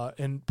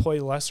 and play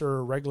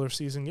lesser regular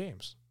season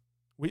games.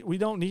 We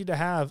don't need to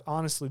have,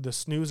 honestly, the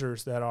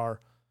snoozers that are,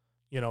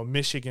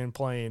 Michigan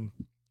playing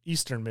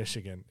Eastern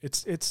Michigan.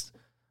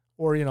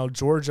 Or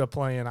Georgia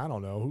playing, I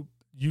don't know,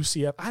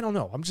 UCF. I don't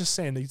know. I'm just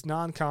saying these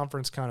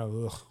non-conference kind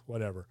of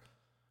whatever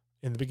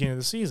in the beginning of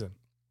the season.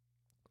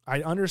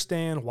 I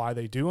understand why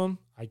they do them.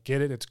 I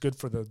get it. It's good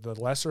for the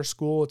lesser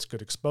school. It's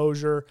good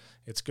exposure.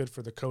 It's good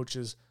for the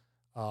coaches,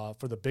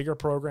 for the bigger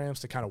programs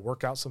to kind of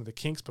work out some of the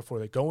kinks before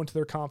they go into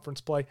their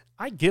conference play.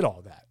 I get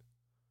all that,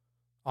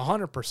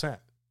 100%.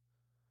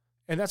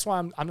 And that's why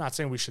I'm not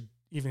saying we should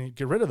even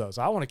get rid of those.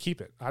 I want to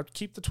keep it. I'd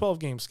keep the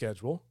 12-game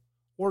schedule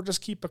or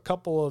just keep a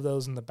couple of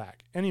those in the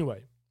back.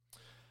 Anyway,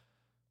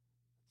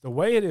 the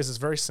way it is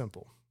very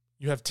simple.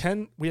 We have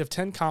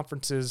 10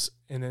 conferences,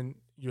 and then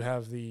you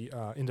have the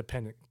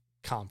independent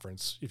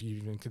conference, if you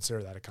even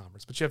consider that a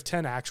conference. But you have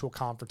 10 actual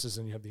conferences,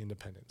 and you have the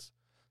independents.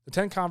 The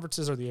 10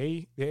 conferences are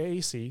the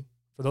AAC.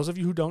 For those of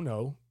you who don't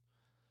know,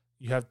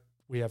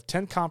 we have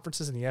 10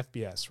 conferences in the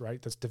FBS,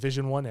 right? That's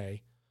Division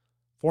 1A.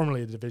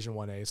 Formerly the Division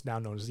 1A. It's now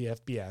known as the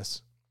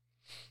FBS.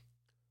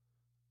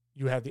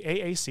 You have the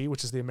AAC,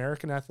 which is the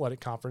American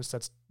Athletic Conference.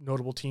 That's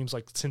notable teams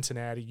like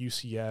Cincinnati,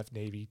 UCF,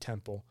 Navy,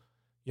 Temple.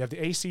 You have the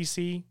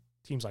ACC.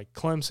 Teams like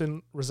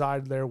Clemson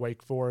reside there,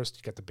 Wake Forest.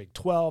 You got the Big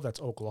 12. That's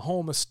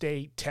Oklahoma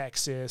State,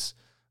 Texas.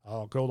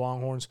 Go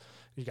Longhorns.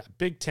 You got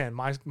Big 10,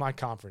 my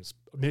conference,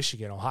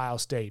 Michigan, Ohio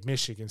State,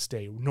 Michigan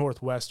State,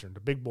 Northwestern, the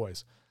big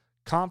boys.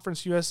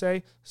 Conference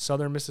USA,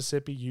 Southern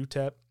Mississippi,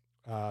 UTEP.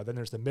 Then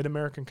there's the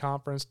Mid-American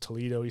Conference,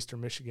 Toledo, Eastern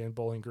Michigan,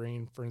 Bowling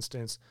Green, for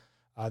instance.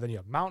 Then you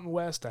have Mountain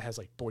West that has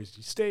like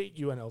Boise State,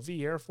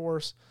 UNLV, Air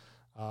Force.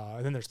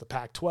 And then there's the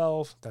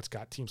Pac-12 that's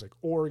got teams like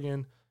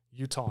Oregon,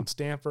 Utah, and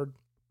Stanford.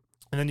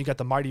 And then you got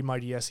the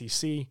mighty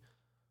SEC,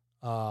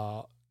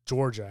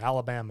 Georgia,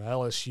 Alabama,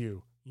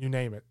 LSU, you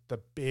name it, the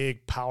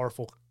big,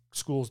 powerful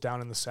schools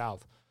down in the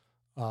South.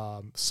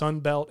 Sun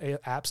Belt,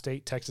 App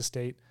State, Texas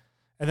State.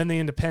 And then the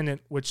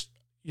independent, which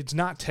it's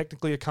not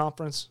technically a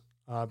conference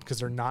because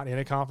they're not in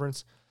a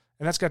conference.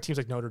 And that's got teams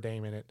like Notre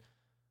Dame in it.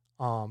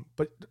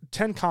 But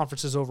 10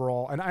 conferences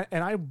overall. And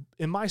I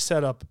in my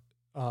setup,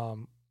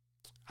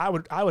 I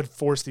would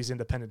force these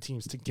independent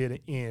teams to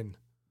get in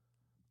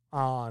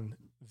on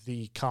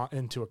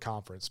into a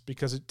conference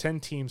because 10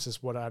 teams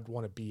is what I'd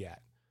want to be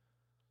at.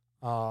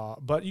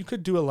 But you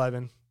could do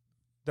 11.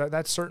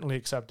 That's certainly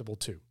acceptable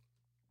too.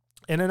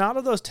 And then out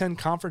of those 10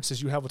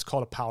 conferences, you have what's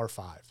called a Power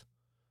 5,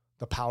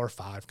 the Power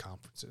 5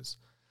 conferences.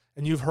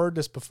 And you've heard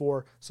this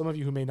before. Some of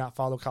you who may not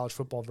follow college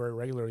football very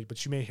regularly,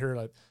 but you may hear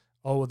like,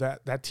 oh,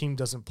 that team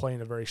doesn't play in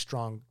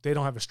they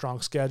don't have a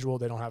strong schedule.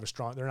 They're not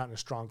in a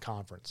strong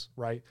conference,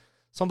 right?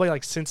 Somebody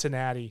like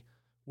Cincinnati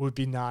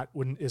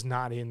is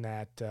not in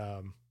that,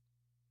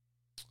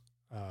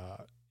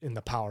 in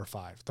the Power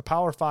 5. The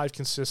Power 5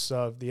 consists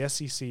of the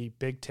SEC,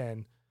 Big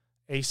 10,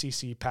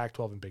 ACC,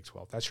 Pac-12, and Big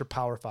 12. That's your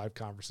Power 5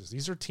 conferences.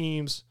 These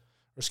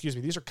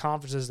are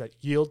conferences that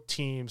yield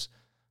teams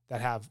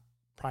that have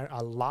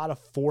a lot of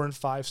 4- and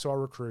 5-star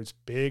recruits,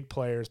 big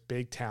players,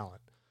 big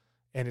talent,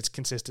 and it's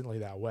consistently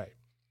that way.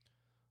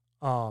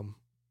 I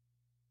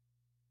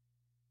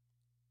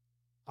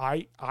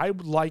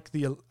would like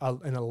an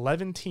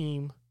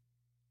 11-team.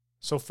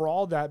 So for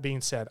all that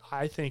being said,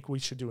 I think we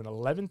should do an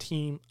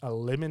 11-team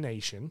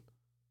elimination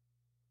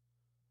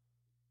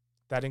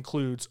that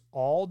includes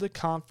all the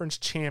conference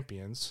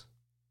champions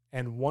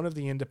and one of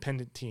the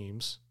independent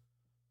teams.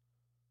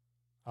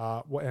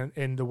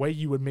 And the way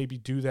you would maybe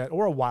do that,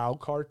 or a wild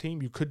card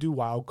team, you could do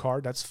wild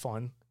card. That's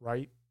fun,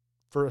 right?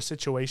 For a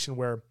situation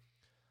where,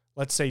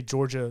 let's say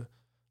Georgia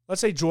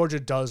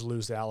does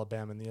lose to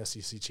Alabama in the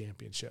SEC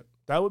championship.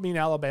 That would mean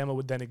Alabama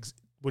would then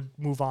would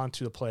move on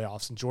to the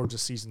playoffs and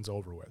Georgia's season's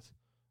over with.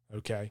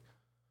 Okay.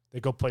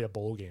 They go play a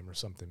bowl game or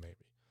something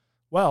maybe.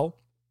 Well,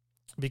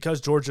 because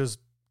Georgia's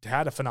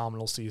had a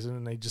phenomenal season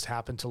and they just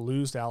happened to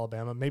lose to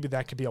Alabama, maybe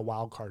that could be a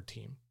wild card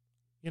team.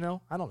 I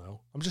don't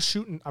know. I'm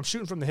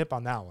shooting from the hip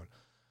on that one.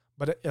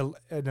 But an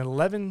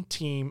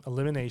 11-team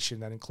elimination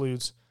that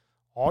includes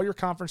all your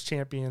conference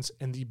champions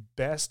and the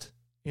best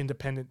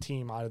independent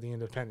team out of the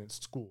independent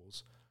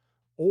schools.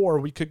 Or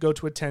we could go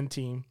to a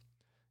 10-team,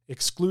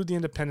 exclude the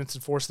independents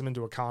and force them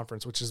into a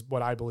conference, which is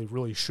what I believe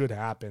really should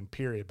happen,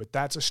 period. But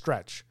that's a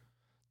stretch.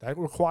 That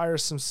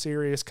requires some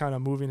serious kind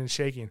of moving and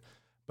shaking.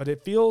 But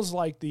it feels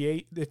like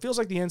the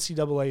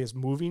NCAA is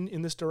moving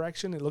in this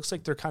direction. It looks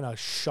like they're kind of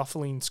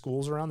shuffling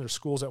schools around. There's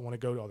schools that want to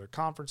go to other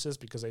conferences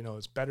because they know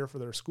it's better for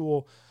their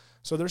school.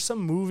 So there's some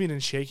moving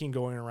and shaking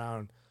going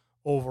around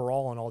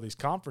overall in all these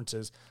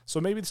conferences. So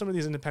maybe some of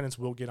these independents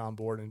will get on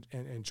board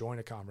and join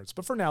a conference.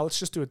 But for now, let's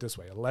just do it this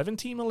way.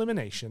 11-team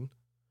elimination.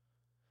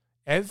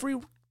 Every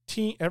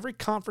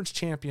conference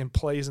champion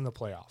plays in the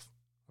playoff.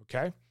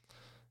 Okay?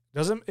 It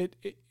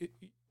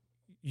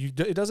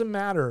doesn't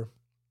matter.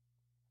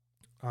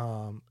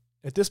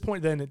 At this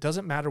point, then, it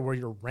doesn't matter where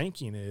your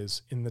ranking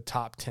is in the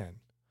top 10.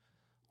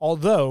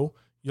 Although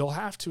you'll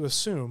have to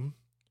assume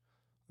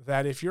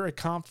that if you're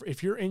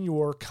in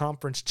your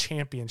conference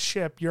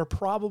championship, you're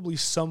probably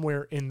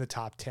somewhere in the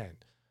top 10.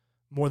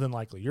 More than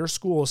likely, your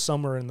school is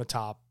somewhere in the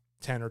top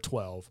 10 or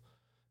 12,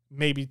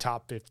 maybe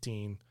top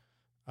 15.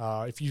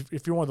 If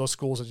you're one of those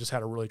schools that just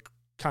had a really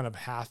kind of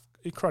half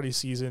cruddy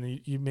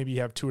season, you maybe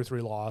have 2 or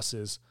 3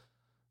 losses,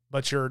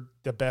 but you're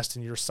the best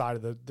in your side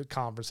of the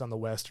conference on the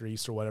West or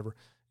East or whatever.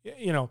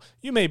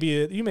 You may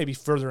be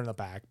further in the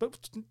back,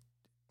 but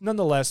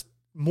nonetheless,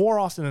 more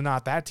often than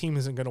not, that team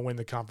isn't going to win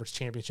the conference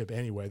championship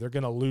anyway. They're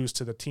going to lose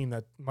to the team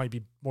that might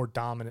be more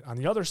dominant on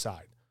the other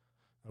side.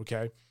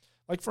 Okay,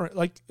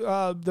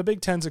 the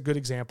Big Ten's a good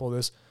example of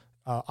this.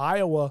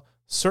 Iowa,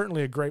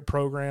 certainly a great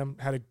program,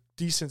 had a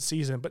decent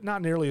season, but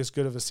not nearly as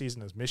good of a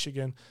season as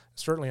Michigan.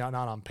 Certainly not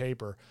on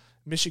paper.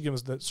 Michigan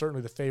was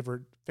certainly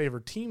the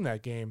favored team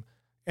that game,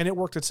 and it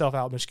worked itself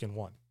out. Michigan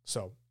won.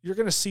 So you're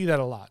going to see that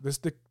a lot.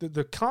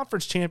 The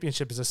conference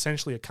championship is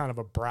essentially a kind of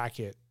a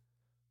bracket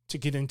to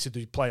get into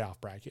the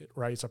playoff bracket,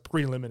 right? It's a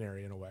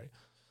preliminary in a way.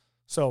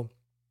 So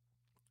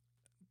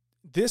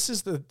this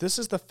is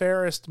the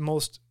fairest,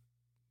 most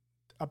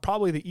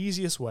probably the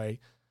easiest way.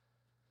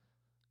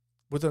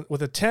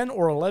 With a 10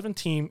 or 11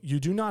 team, you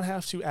do not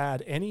have to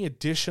add any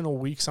additional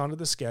weeks onto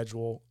the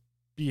schedule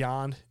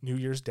beyond New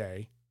Year's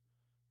Day.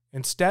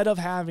 Instead of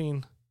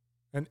having,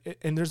 and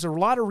there's a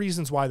lot of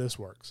reasons why this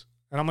works,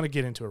 and I'm going to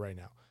get into it right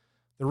now.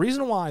 The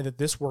reason why that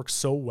this works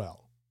so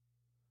well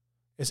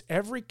is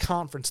every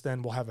conference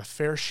then will have a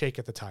fair shake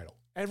at the title.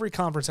 Every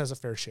conference has a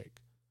fair shake.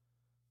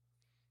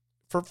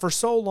 For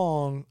so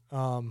long,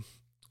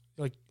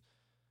 like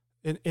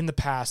in the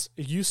past,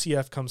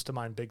 UCF comes to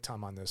mind big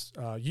time on this.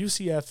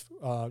 UCF,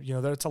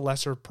 that's a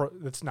lesser,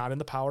 it's not in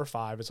the Power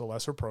 5. It's a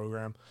lesser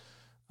program.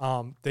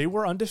 They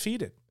were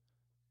undefeated,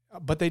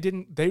 but they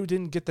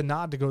didn't get the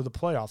nod to go to the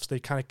playoffs. They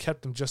kind of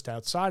kept them just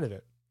outside of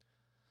it.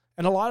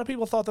 And a lot of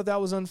people thought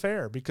that was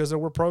unfair because there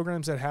were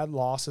programs that had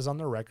losses on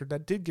their record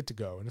that did get to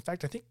go. And in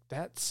fact, I think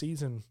that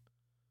season,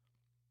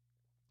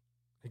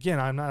 again,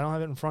 I don't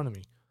have it in front of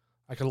me.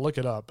 I could look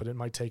it up, but it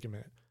might take a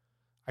minute.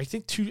 I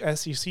think 2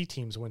 SEC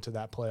teams went to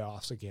that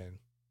playoffs again,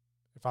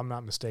 if I'm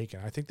not mistaken.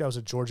 I think that was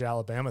a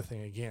Georgia-Alabama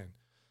thing again.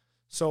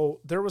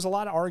 So there was a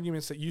lot of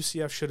arguments that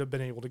UCF should have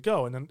been able to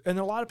go. And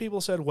a lot of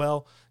people said,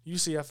 well,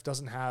 UCF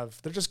doesn't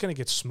have, they're just going to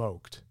get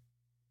smoked.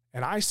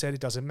 And I said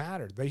it doesn't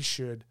matter. They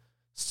should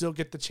still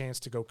get the chance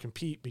to go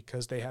compete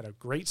because they had a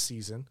great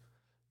season.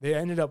 They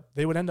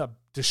would end up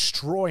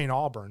destroying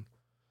Auburn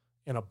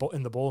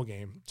in the bowl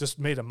game, just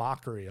made a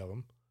mockery of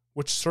them,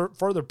 which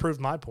further proved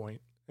my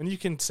point. And you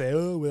can say,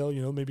 oh, well,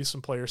 maybe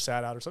some players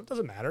sat out or something.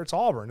 It doesn't matter. It's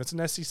Auburn. It's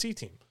an SEC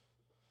team.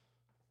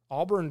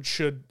 Auburn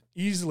should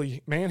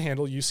easily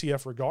manhandle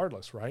UCF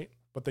regardless, right?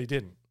 But they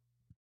didn't.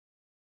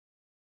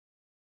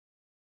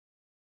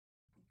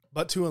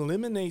 But to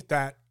eliminate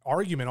that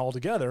argument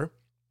altogether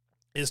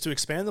is to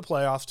expand the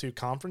playoffs to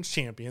conference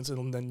champions,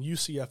 and then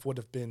UCF would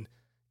have been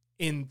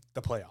in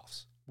the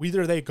playoffs.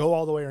 Whether they go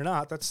all the way or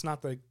not, that's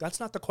not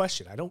the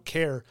question. I don't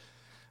care.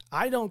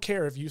 I don't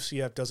care if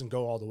UCF doesn't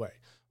go all the way.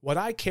 What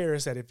I care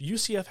is that if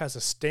UCF has a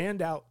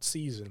standout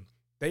season,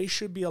 they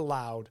should be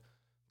allowed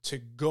to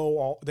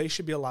go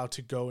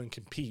and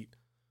compete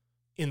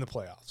in the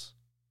playoffs.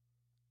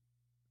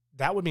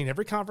 That would mean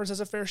every conference has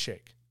a fair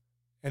shake.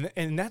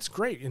 And that's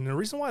great. And the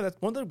reason why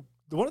that's one of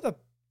the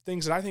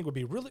things that I think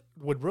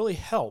would really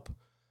help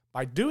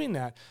by doing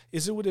that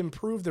is it would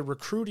improve the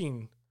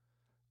recruiting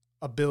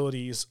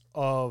abilities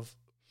of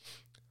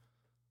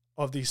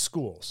these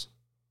schools.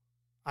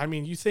 I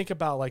mean, you think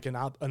about like think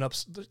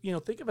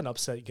of an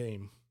upset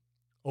game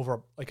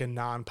over like a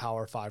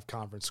non-Power 5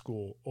 conference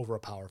school over a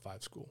Power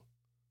 5 school.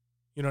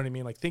 You know what I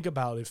mean? Like think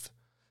about if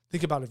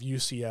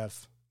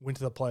UCF went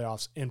to the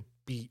playoffs and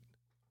beat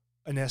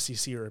an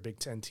SEC or a Big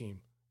Ten team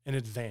and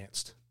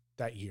advanced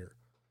that year.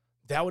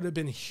 That would have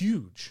been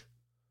huge,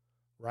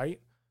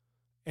 right?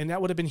 And that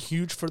would have been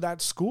huge for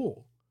that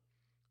school.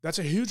 That's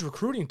a huge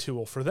recruiting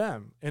tool for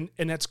them, and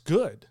that's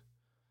good.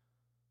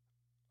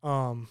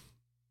 When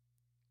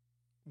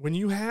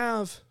you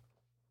have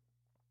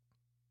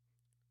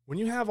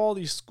all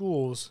these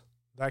schools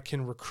that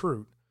can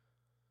recruit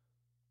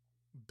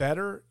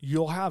better,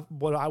 you'll have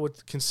what I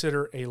would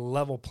consider a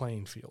level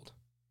playing field.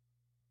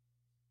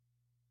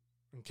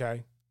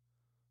 Okay?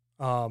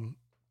 How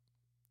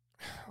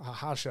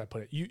should I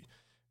put it?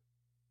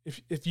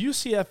 If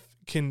UCF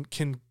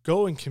can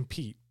go and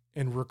compete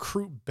and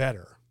recruit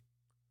better,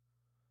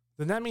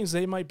 then that means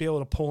they might be able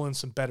to pull in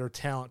some better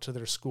talent to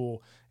their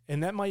school,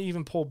 and that might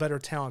even pull better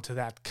talent to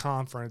that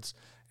conference,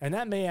 and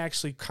that may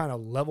actually kind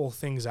of level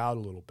things out a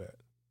little bit.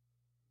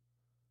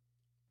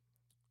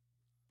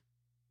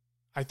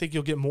 I think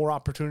you'll get more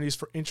opportunities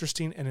for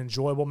interesting and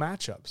enjoyable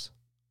matchups.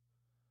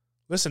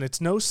 Listen,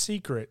 it's no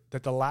secret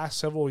that the last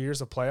several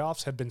years of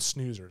playoffs have been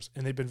snoozers,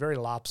 and they've been very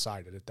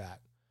lopsided at that.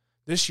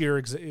 This year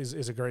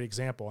is a great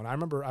example. And I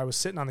remember I was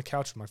sitting on the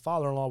couch with my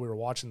father-in-law. We were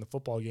watching the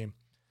football game.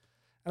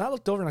 And I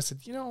looked over and I said,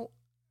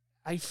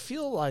 I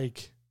feel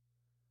like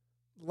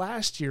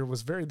last year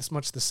was very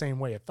much the same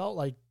way. It felt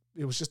like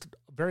it was just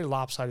very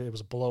lopsided. It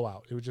was a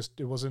blowout.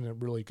 It wasn't a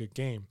really good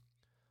game.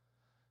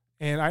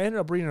 And I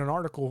ended up reading an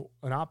article,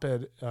 an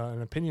op-ed,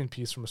 an opinion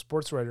piece from a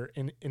sports writer,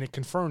 and it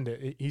confirmed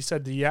it. He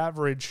said the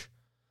average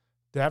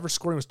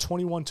scoring was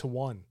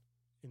 21-1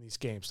 in these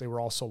games. They were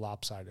all so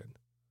lopsided.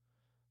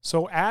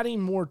 So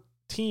adding more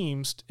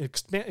teams,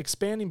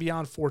 expanding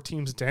beyond 4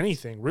 teams into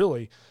anything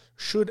really,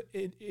 should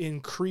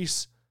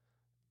increase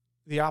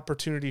the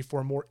opportunity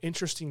for a more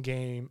interesting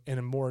game and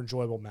a more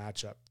enjoyable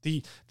matchup.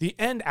 The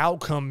end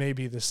outcome may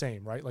be the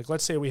same, right? Like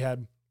let's say we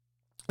had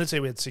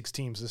 6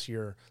 teams this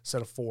year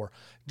instead of 4.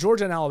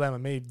 Georgia and Alabama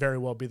may very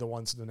well be the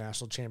ones in the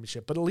national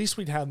championship, but at least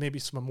we'd have maybe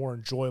some more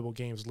enjoyable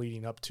games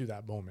leading up to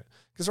that moment.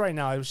 Because right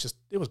now it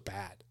was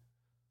bad.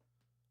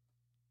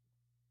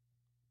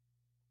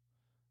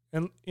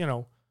 And,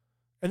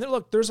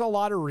 there's a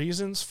lot of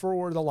reasons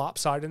for the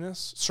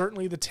lopsidedness.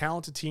 Certainly the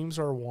talented teams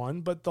are one,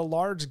 but the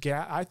large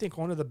gap, I think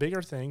one of the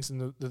bigger things,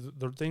 and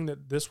the thing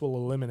that this will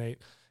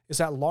eliminate, is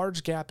that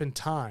large gap in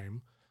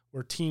time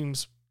where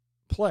teams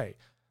play.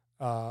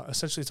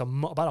 Essentially, it's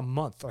about a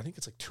month. I think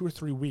it's like 2 or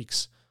 3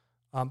 weeks.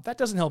 That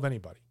doesn't help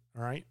anybody,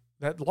 all right?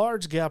 That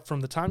large gap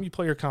from the time you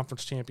play your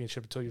conference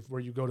championship until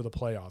where you go to the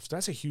playoffs,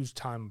 that's a huge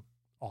time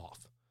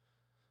off.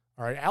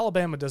 All right,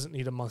 Alabama doesn't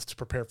need a month to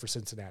prepare for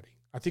Cincinnati.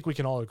 I think we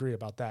can all agree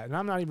about that. And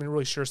I'm not even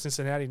really sure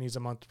Cincinnati needs a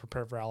month to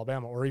prepare for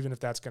Alabama, or even if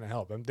that's going to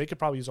help. I mean, they could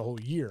probably use a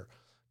whole year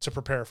to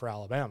prepare for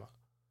Alabama.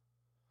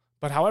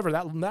 But however,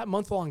 that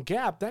month-long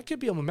gap, that could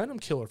be a momentum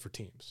killer for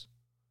teams.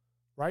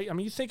 Right? I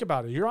mean, you think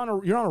about it. You're on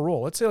a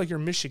roll. Let's say like you're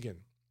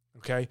Michigan,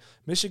 okay?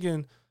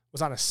 Michigan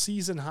was on a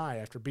season high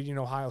after beating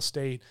Ohio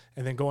State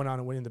and then going on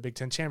and winning the Big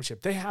Ten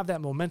championship. They have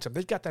that momentum.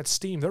 They've got that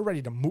steam. They're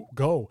ready to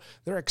go.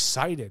 They're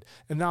excited.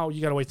 And now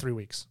you got to wait 3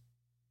 weeks.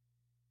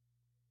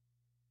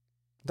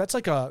 That's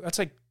like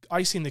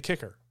icing the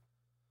kicker.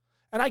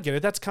 And I get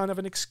it. That's kind of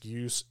an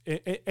excuse.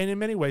 And in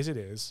many ways it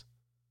is.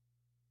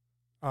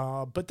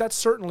 But that's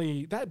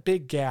certainly, that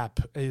big gap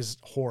is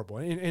horrible.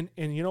 And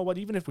you know what?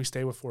 Even if we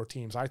stay with 4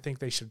 teams, I think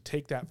they should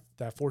take that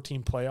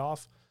 4-team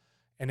playoff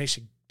and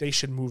they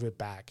should move it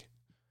back.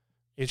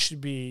 It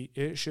should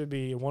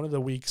be one of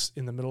the weeks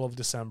in the middle of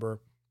December,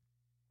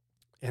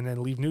 and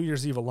then leave New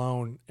Year's Eve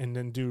alone, and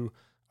then do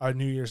a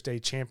New Year's Day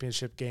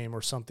championship game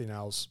or something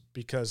else.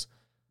 Because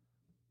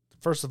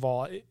first of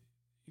all,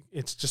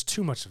 it's just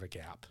too much of a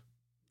gap.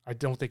 I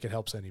don't think it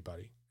helps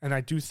anybody, and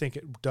I do think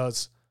it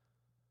does.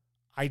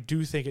 I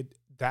do think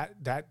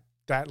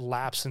that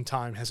lapse in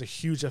time has a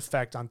huge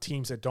effect on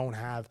teams that don't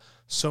have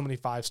so many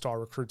 5-star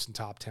recruits and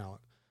top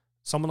talent.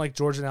 Someone like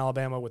Georgia and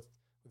Alabama with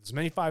as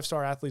many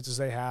 5-star athletes as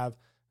they have,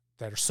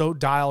 that are so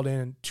dialed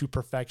in to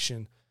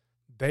perfection,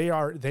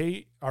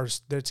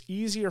 it's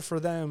easier for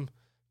them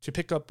to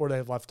pick up where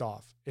they've left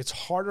off. It's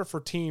harder for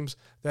teams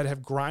that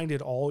have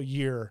grinded all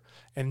year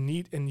and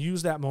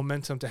use that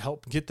momentum to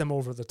help get them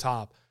over the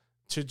top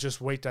to just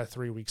wait that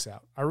 3 weeks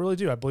out. I really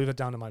do. I believe it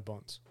down to my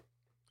bones.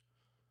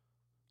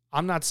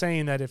 I'm not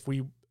saying that if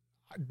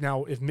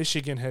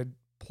Michigan had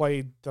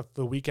played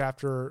the week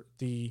after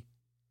the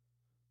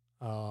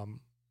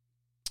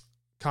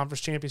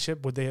conference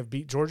championship, would they have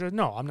beat Georgia?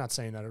 No, I'm not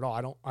saying that at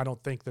all. I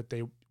don't think that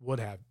they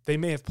would have. They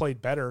may have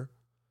played better.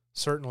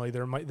 Certainly,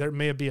 there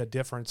may be a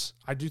difference.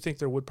 I do think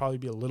there would probably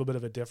be a little bit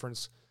of a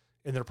difference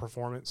in their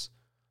performance,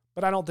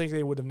 but I don't think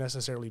they would have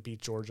necessarily beat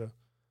Georgia.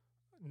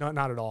 Not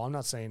at all. I'm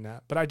not saying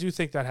that, but I do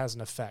think that has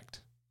an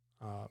effect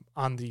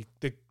on the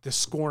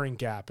scoring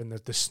gap and the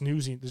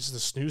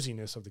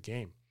snooziness of the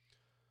game.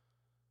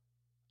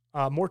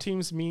 More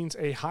teams means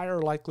a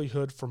higher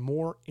likelihood for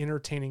more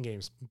entertaining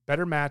games,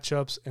 better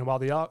matchups, and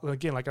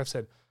again, like I've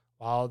said,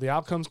 while the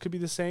outcomes could be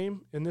the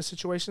same in this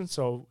situation,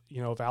 so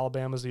if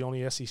Alabama's the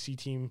only SEC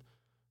team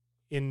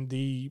in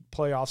the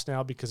playoffs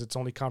now because it's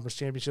only conference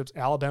championships,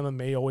 Alabama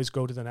may always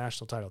go to the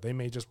national title. They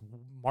may just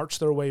march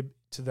their way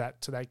to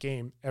that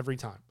game every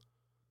time.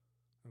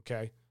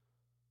 Okay.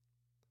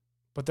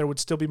 But there would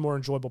still be more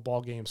enjoyable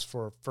ball games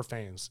for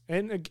fans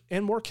and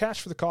more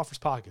cash for the coffers'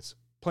 pockets.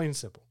 Plain and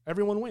simple.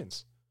 Everyone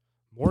wins.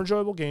 More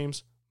enjoyable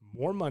games,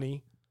 more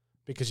money,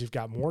 because you've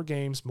got more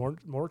games,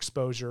 more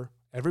exposure.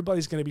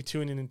 Everybody's going to be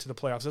tuning into the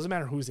playoffs. Doesn't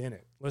matter who's in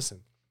it.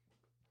 Listen,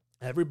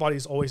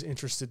 everybody's always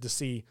interested to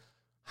see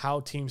how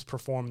teams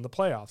perform in the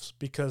playoffs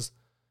because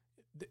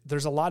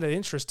there's a lot of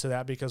interest to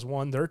that because,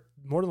 one, they're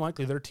more than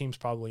likely their team's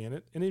probably in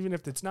it. And even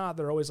if it's not,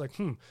 they're always like,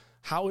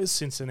 how is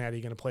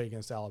Cincinnati going to play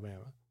against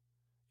Alabama?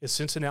 Is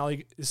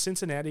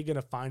Cincinnati going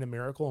to find a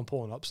miracle and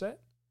pull an upset?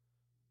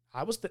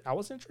 I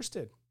was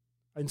interested.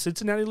 And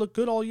Cincinnati looked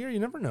good all year. You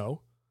never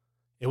know.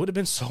 It would have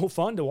been so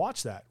fun to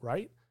watch that,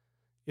 right?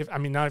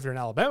 Not if you're an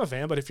Alabama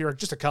fan, but if you're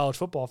just a college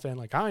football fan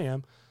like I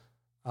am,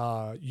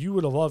 you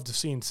would have loved to have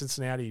seen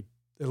Cincinnati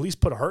at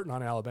least put a hurting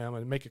on Alabama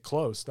and make it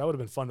close. That would have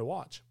been fun to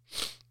watch.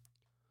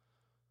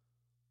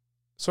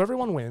 So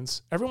everyone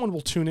wins. Everyone will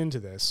tune into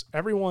this.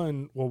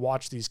 Everyone will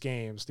watch these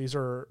games.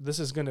 This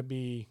is going to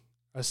be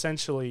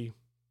essentially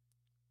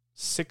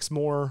 6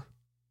 more.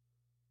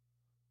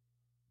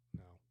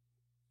 No,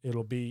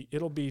 it'll be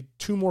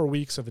 2 more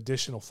weeks of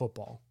additional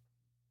football,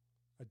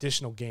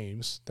 additional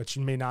games that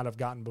you may not have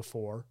gotten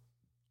before,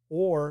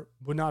 or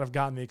would not have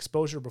gotten the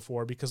exposure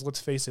before. Because let's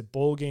face it,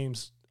 bowl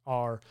games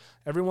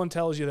everyone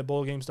tells you that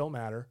bowl games don't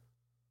matter.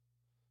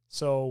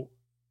 So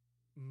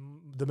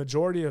the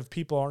majority of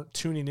people aren't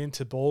tuning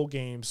into bowl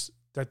games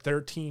that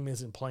their team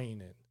isn't playing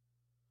in.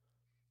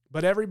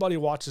 But everybody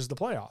watches the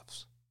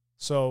playoffs.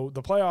 So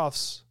the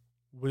playoffs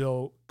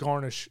will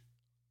garnish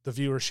the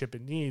viewership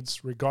it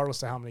needs,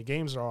 regardless of how many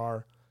games there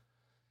are.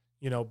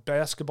 You know,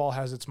 basketball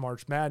has its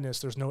March Madness.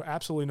 There's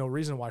absolutely no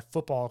reason why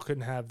football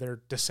couldn't have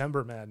their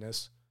December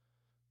Madness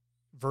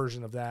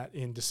version of that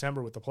in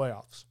December with the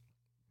playoffs.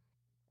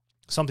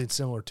 Something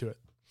similar to it.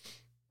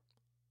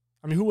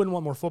 I mean, who wouldn't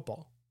want more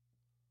football?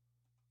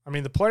 I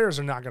mean, the players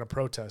are not going to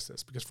protest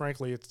this because,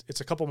 frankly,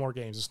 it's a couple more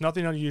games. It's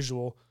nothing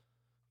unusual.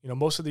 You know,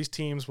 most of these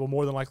teams will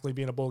more than likely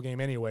be in a bowl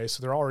game anyway,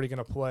 so they're already going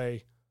to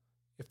play.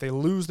 If they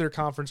lose their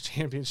conference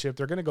championship,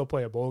 they're going to go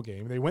play a bowl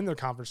game. If they win their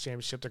conference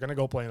championship, they're going to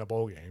go play in a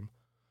bowl game.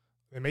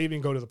 They may even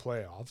go to the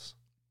playoffs.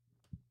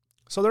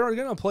 So they're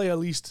going to play at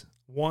least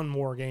one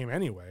more game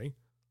anyway.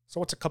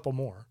 So it's a couple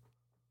more.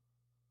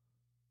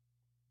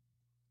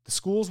 The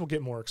schools will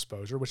get more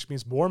exposure, which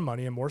means more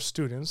money and more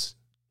students.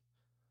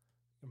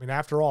 I mean,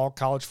 after all,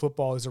 college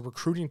football is a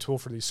recruiting tool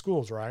for these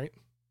schools, right?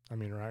 I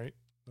mean, right?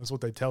 That's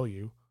what they tell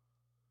you.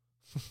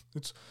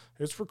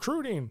 It's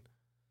recruiting.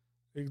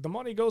 The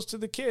money goes to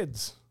the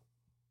kids.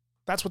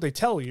 That's what they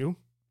tell you.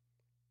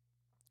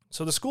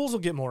 So the schools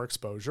will get more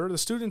exposure. The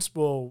students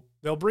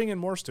they'll bring in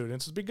more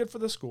students. It'll be good for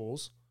the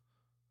schools.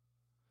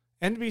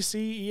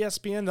 NBC,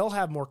 ESPN, they'll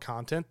have more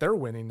content. They're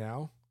winning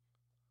now.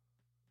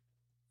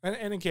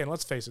 And again,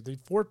 let's face it, the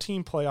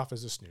 14 playoff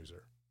is a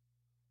snoozer.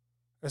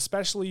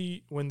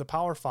 Especially when the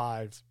Power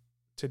 5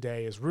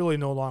 today is really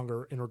no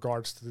longer in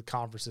regards to the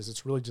conferences.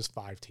 It's really just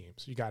 5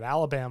 teams. You got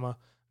Alabama,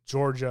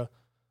 Georgia,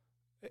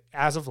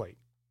 as of late.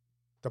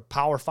 The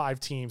Power 5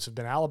 teams have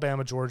been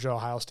Alabama, Georgia,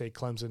 Ohio State,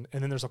 Clemson,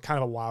 and then there's a kind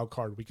of a wild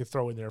card we could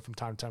throw in there from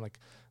time to time, like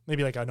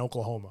maybe like an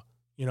Oklahoma.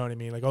 You know what I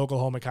mean? Like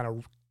Oklahoma kind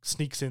of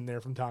sneaks in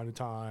there from time to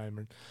time,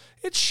 and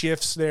it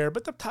shifts there.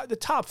 But the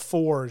top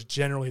 4 is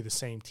generally the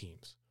same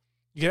teams.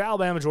 You get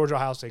Alabama, Georgia,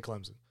 Ohio State,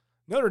 Clemson.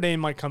 Notre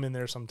Dame might come in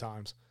there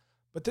sometimes,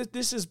 but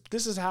this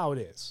is how it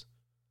is.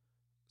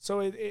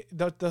 So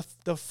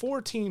the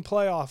 14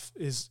 playoff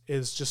is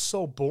just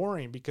so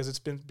boring because it's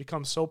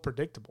become so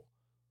predictable.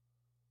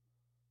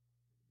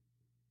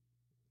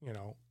 You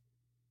know,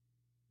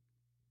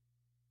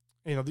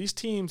 these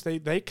teams,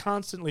 they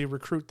constantly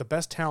recruit the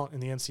best talent in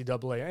the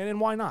NCAA.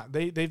 And why not?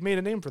 They've made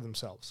a name for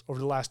themselves over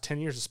the last 10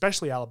 years,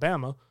 especially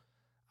Alabama.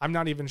 I'm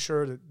not even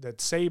sure that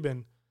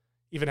Saban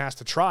even has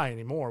to try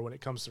anymore when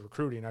it comes to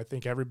recruiting. I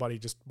think everybody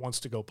just wants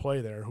to go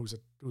play there who's a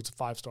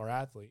 5-star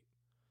athlete.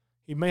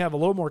 He may have a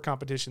little more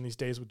competition these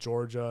days with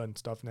Georgia and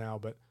stuff now,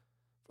 but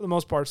for the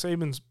most part,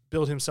 Saban's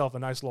built himself a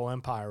nice little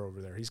empire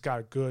over there. He's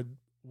got a good,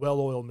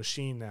 well-oiled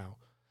machine now.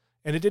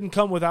 And it didn't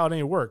come without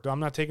any work. I'm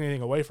not taking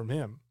anything away from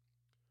him.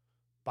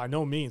 By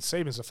no means.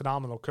 Saban's a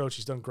phenomenal coach.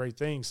 He's done great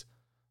things.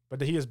 But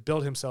he has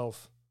built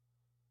himself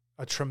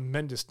a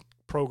tremendous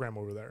program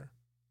over there.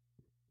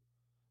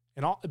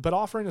 But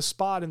offering a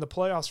spot in the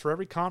playoffs for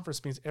every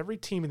conference means every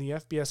team in the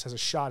FBS has a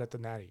shot at the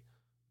Natty.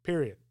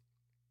 Period.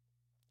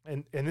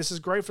 And this is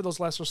great for those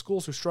lesser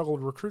schools who struggle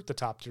to recruit the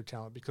top-tier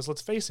talent. Because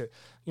let's face it,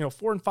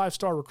 4- and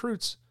 5-star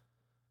recruits,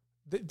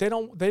 they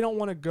don't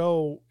want to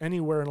go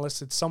anywhere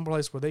unless it's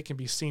someplace where they can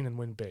be seen and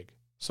win big.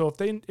 So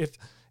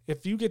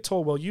if you get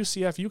told, well,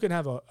 UCF, you can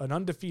have an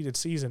undefeated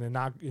season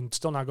and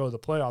still not go to the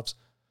playoffs,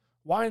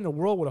 why in the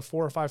world would a 4-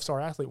 or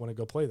 5-star athlete want to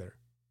go play there?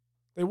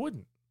 They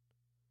wouldn't.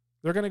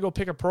 They're going to go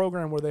pick a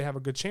program where they have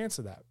a good chance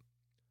of that.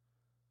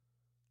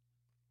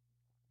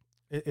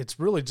 It's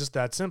really just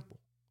that simple.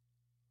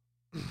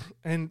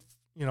 And,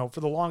 for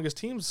the longest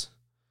teams,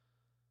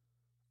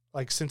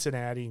 like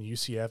Cincinnati and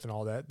UCF and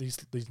all that,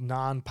 these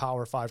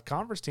non-Power 5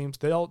 conference teams,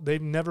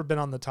 they've never been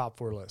on the top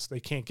 4 list.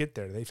 They can't get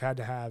there. They've had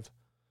to have,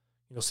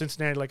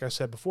 Cincinnati, like I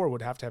said before,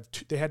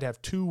 they had to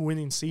have 2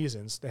 winning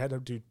seasons. They had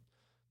to do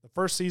the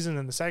first season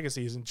and the second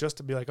season just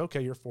to be like, okay,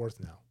 you're 4th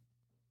now.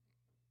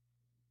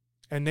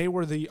 And they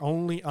were the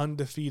only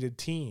undefeated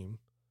team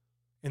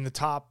in the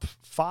top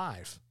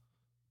 5.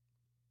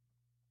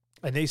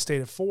 And they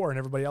stayed at 4, and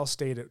everybody else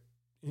stayed at,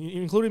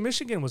 including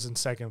Michigan was in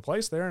second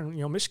place there.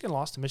 And, Michigan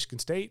lost to Michigan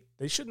State.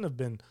 They shouldn't have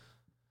been,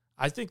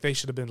 I think they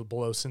should have been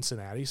below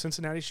Cincinnati.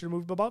 Cincinnati should have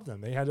moved above them.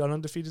 They had an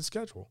undefeated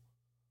schedule.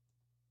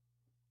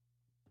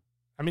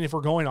 I mean, if we're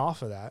going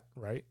off of that,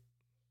 right?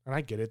 And I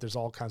get it. There's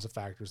all kinds of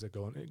factors that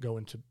go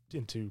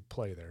into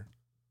play there.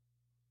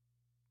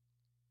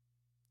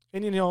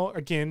 And,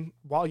 again,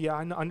 while,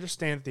 I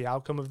understand that the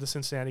outcome of the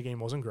Cincinnati game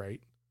wasn't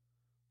great,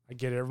 I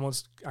get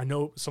it. I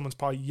know someone's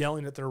probably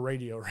yelling at their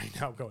radio right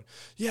now going,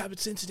 yeah,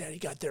 but Cincinnati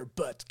got their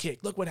butt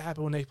kicked. Look what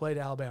happened when they played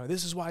Alabama.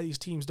 This is why these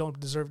teams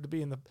don't deserve to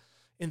be in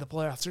in the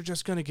playoffs, they're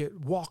just going to get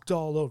walked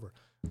all over.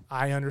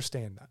 I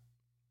understand that.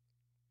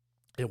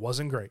 It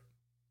wasn't great,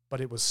 but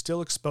it was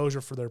still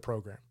exposure for their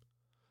program,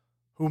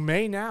 who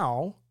may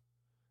now,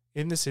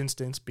 in this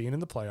instance, being in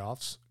the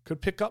playoffs,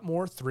 could pick up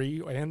more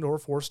 3 and or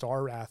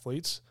 4-star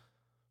athletes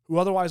who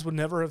otherwise would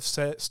never have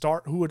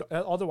who would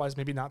otherwise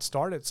maybe not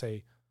start at,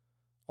 say,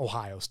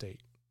 Ohio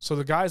State. So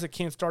the guys that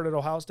can't start at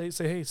Ohio State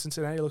say, hey,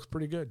 Cincinnati looks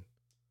pretty good.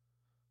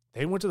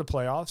 They went to the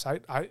playoffs.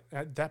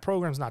 That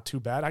program's not too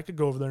bad. I could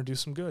go over there and do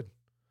some good.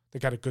 They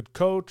got a good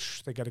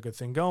coach. They got a good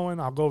thing going.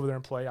 I'll go over there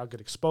and play. I'll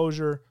get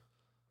exposure.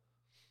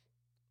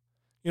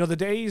 You know, the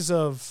days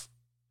of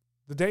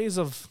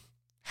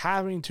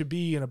having to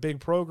be in a big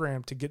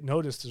program to get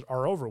noticed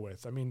are over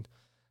with. I mean,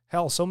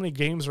 hell, so many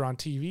games are on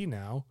TV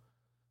now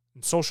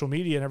and social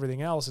media and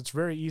everything else. It's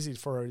very easy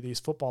for these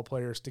football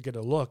players to get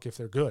a look if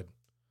they're good.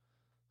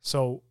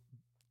 So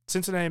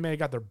Cincinnati may have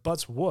got their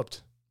butts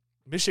whooped.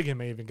 Michigan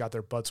may even got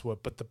their butts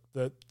whooped, but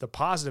the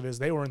positive is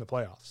they were in the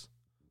playoffs.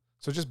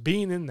 So just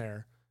being in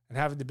there and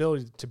having the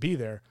ability to be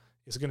there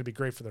is going to be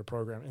great for their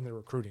program and their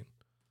recruiting.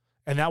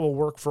 And that will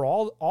work for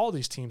all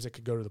these teams that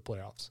could go to the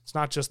playoffs. It's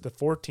not just the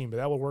 4th team, but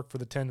that will work for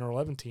the 10 or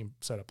 11 team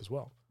setup as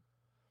well.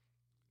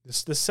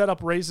 This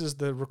setup raises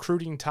the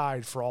recruiting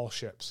tide for all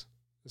ships,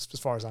 as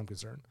far as I'm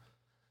concerned.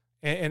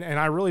 And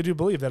I really do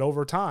believe that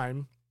over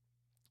time,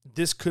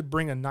 this could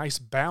bring a nice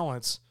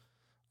balance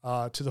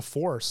to the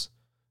force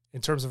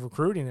in terms of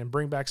recruiting and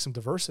bring back some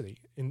diversity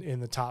in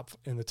the top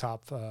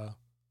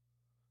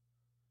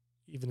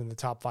even in the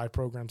top 5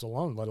 programs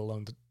alone, let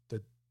alone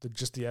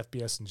just the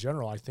FBS in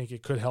general. I think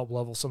it could help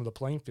level some of the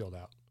playing field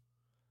out.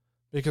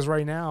 Because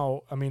right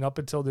now, I mean, up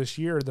until this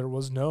year, there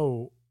was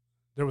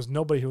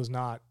nobody who was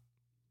not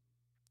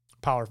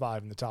Power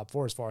 5 in the top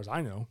 4, as far as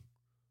I know.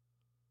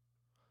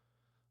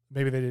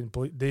 Maybe they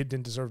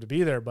didn't deserve to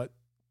be there, but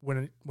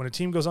when a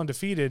team goes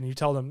undefeated and you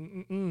tell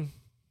them,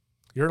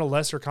 you're in a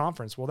lesser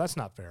conference, well, that's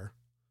not fair.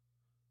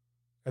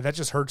 And that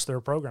just hurts their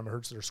program. It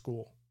hurts their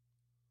school.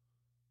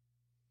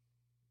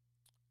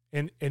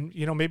 And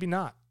you know, maybe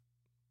not.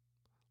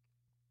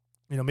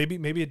 You know,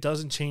 maybe it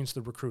doesn't change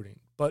the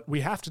recruiting, but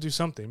we have to do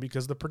something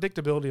because the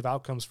predictability of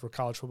outcomes for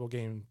college football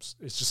games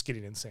is just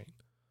getting insane.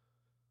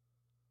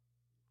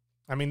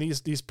 I mean,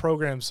 these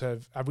programs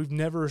we've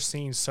never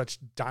seen such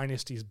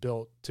dynasties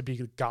built to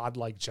be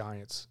godlike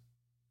giants.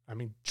 I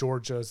mean,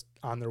 Georgia's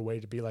on their way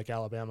to be like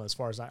Alabama as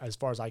far as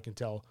I can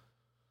tell.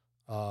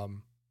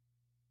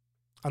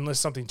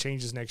 Unless something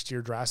changes next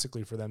year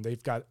drastically for them,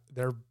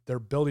 they're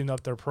building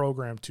up their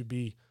program to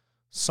be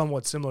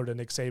somewhat similar to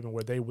Nick Saban,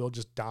 where they will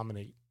just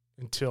dominate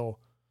until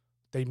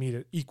they meet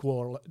an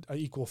equal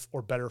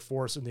or better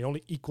force. And the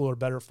only equal or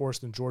better force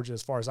than Georgia,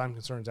 as far as I'm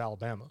concerned, is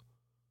Alabama.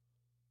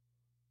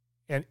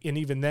 And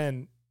even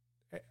then,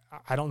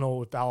 I don't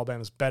know if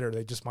Alabama's better.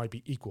 They just might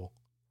be equal,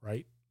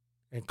 right?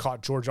 And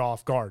caught Georgia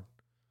off guard.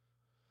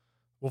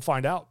 We'll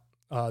find out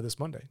this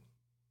Monday.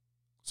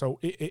 So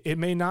it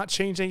may not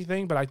change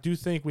anything, but I do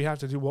think we have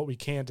to do what we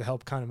can to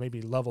help kind of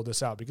maybe level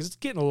this out because it's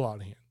getting a little out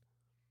of hand.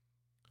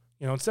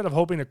 You know, instead of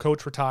hoping a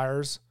coach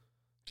retires,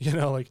 you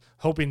know, like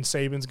hoping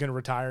Saban's going to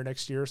retire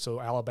next year so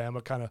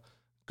Alabama kind of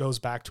goes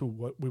back to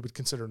what we would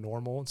consider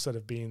normal instead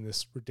of being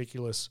this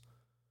ridiculous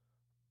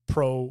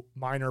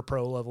minor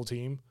pro level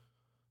team.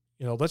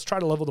 You know, let's try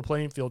to level the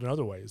playing field in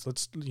other ways.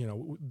 Let's, you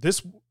know,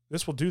 this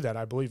will do that.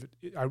 I believe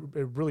it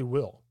really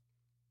will.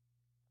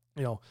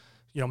 You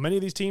know, many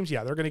of these teams,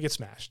 yeah, they're going to get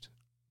smashed,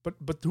 but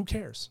who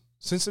cares?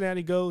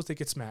 Cincinnati goes, they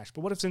get smashed.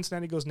 But what if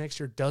Cincinnati goes next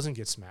year, doesn't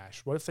get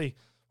smashed? What if they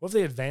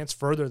advance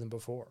further than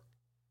before?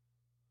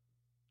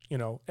 You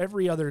know,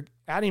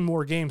 adding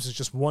more games is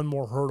just one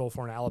more hurdle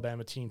for an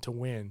Alabama team to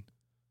win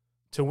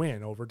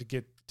over to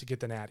get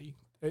the Natty.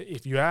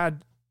 If you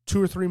add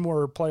 2 or 3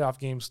 more playoff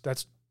games,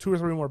 that's 2 or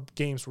 3 more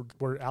games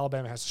where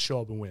Alabama has to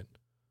show up and win.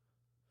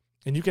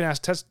 And you can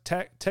ask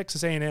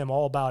Texas A&M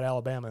all about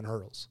Alabama and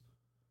hurdles,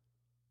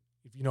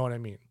 if you know what I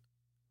mean.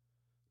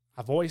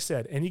 I've always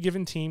said any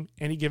given team,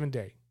 any given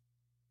day,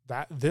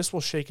 that this will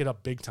shake it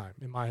up big time,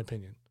 in my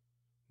opinion.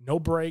 No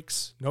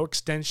breaks, no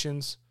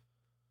extensions.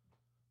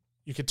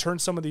 You could turn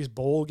some of these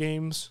bowl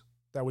games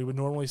that we would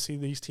normally see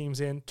these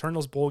teams in, turn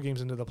those bowl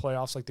games into the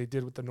playoffs like they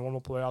did with the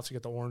normal playoffs. You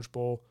get the Orange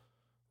Bowl,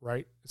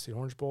 right? It's the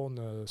Orange Bowl and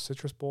the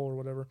Citrus Bowl or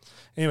whatever.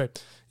 Anyway,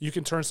 you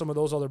can turn some of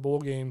those other bowl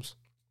games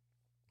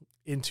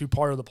into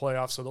part of the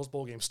playoffs, so those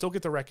bowl games still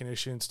get the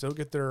recognition, still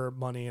get their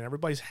money, and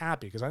everybody's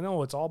happy because I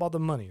know it's all about the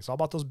money. It's all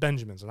about those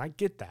Benjamins, and I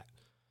get that.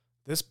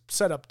 This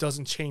setup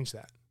doesn't change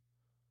that.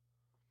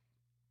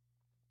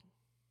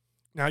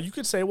 Now, you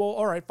could say, well,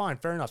 all right, fine,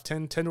 fair enough,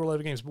 10 to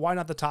 11 games. But why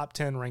not the top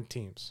 10 ranked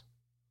teams,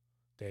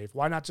 Dave?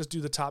 Why not just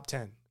do the top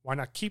 10? Why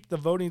not keep the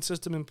voting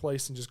system in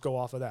place and just go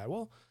off of that?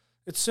 Well,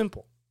 it's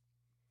simple.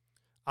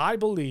 I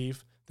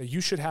believe that you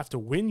should have to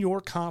win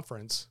your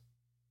conference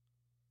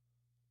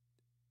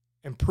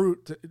and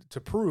prove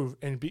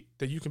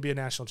that you can be a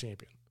national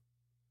champion.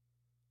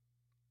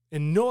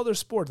 In no other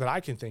sport that I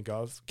can think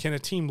of can a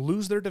team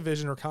lose their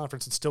division or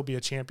conference and still be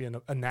a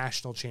champion, a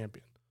national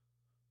champion.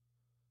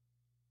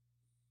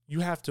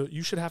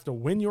 You should have to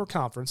win your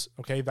conference.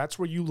 Okay, that's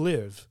where you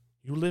live.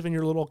 You live in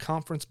your little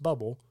conference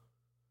bubble.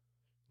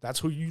 That's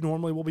who you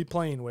normally will be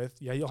playing with.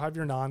 Yeah, you'll have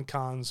your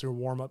non-cons or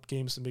warm-up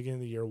games at the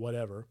beginning of the year,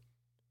 whatever.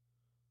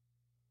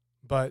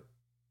 But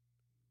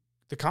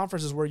the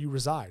conference is where you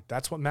reside.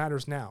 That's what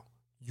matters now.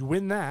 You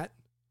win that,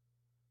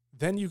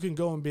 then you can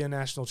go and be a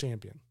national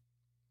champion.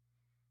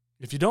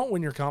 If you don't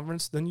win your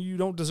conference, then you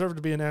don't deserve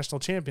to be a national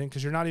champion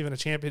because you're not even a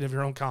champion of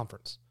your own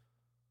conference.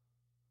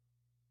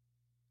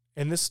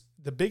 And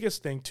the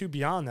biggest thing, too,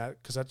 beyond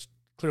that, because that's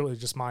clearly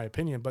just my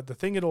opinion, but the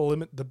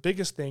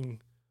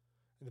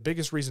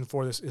biggest reason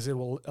for this is it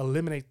will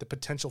eliminate the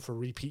potential for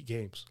repeat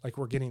games. Like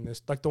we're getting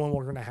this, like the one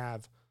we're going to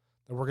have,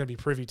 that we're going to be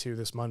privy to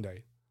this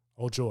Monday.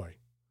 Oh, joy.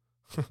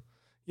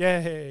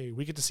 Yay.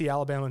 We get to see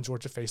Alabama and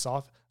Georgia face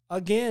off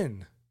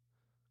again.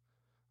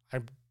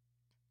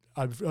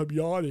 I'm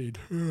yawning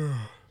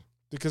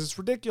because it's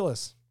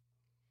ridiculous.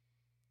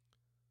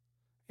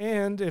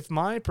 And if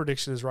my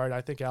prediction is right, I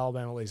think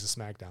Alabama lays a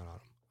smackdown on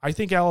them. I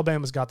think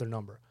Alabama's got their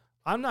number.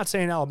 I'm not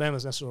saying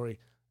Alabama's necessarily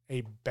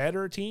a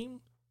better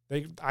team.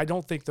 I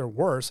don't think they're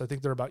worse. I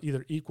think they're about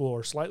either equal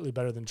or slightly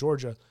better than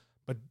Georgia.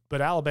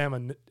 But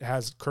Alabama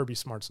has Kirby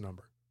Smart's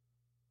number.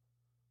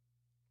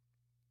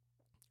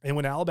 And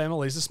when Alabama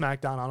lays a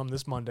smackdown on them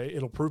this Monday,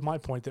 it'll prove my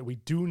point that we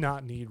do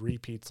not need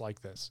repeats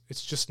like this.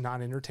 It's just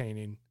not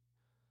entertaining.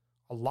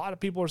 A lot of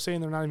people are saying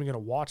they're not even going to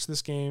watch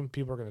this game.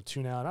 People are going to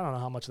tune out. I don't know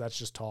how much of that's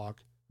just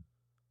talk.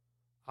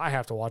 I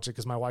have to watch it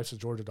because my wife's a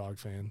Georgia Dog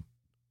fan.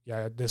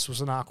 Yeah, this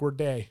was an awkward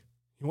day.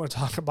 You want to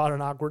talk about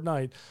an awkward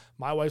night?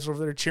 My wife's over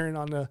there cheering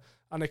on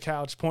the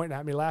couch, pointing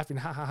at me, laughing,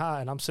 ha ha ha,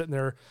 and I'm sitting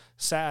there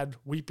sad,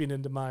 weeping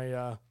into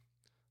my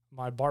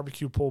my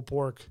barbecue pulled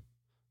pork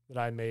that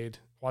I made,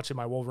 watching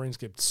my Wolverines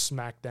get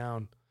smacked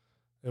down.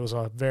 It was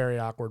a very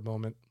awkward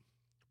moment.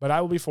 But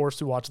I will be forced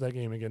to watch that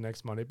game again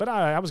next Monday. But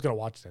I was going to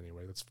watch it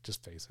anyway. Let's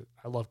just face it.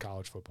 I love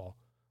college football.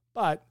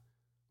 But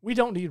we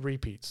don't need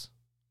repeats.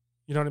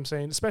 You know what I'm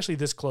saying? Especially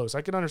this close.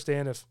 I can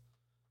understand if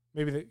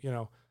maybe,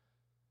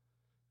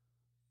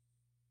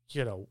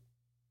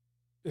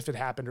 if it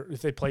happened or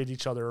if they played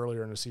each other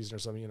earlier in the season or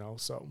something,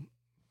 so,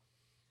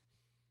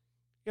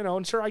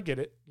 and sure, I get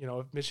it.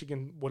 If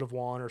Michigan would have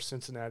won or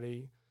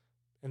Cincinnati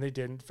and they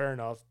didn't, fair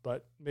enough.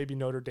 But maybe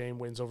Notre Dame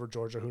wins over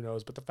Georgia, who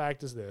knows? But the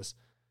fact is this,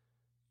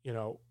 you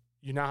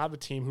now have a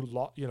team who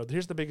lost,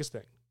 here's the biggest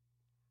thing.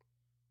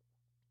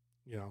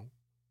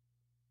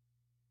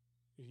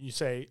 You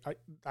say,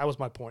 that was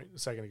my point a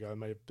second ago. I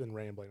may have been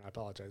rambling. I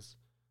apologize.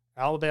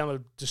 Alabama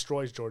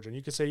destroys Georgia. And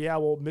you could say, yeah,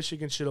 well,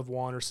 Michigan should have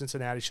won or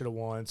Cincinnati should have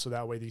won, so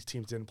that way these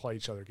teams didn't play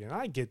each other again.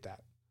 I get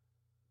that.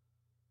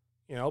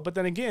 But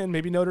then again,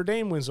 maybe Notre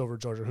Dame wins over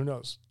Georgia. Who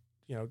knows?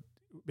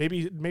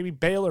 Maybe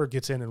Baylor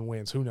gets in and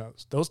wins. Who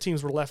knows? Those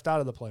teams were left out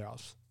of the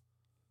playoffs,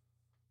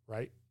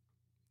 right?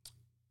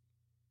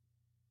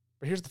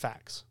 But here's the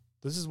facts.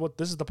 This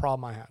is the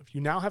problem I have.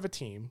 You now have a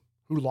team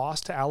who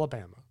lost to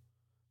Alabama,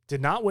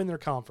 did not win their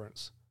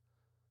conference,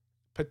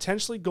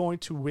 potentially going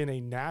to win a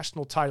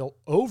national title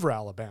over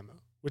Alabama,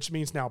 which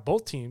means now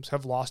both teams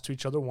have lost to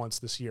each other once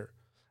this year.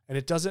 And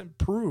it doesn't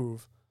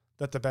prove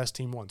that the best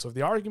team won. So if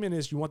the argument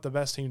is you want the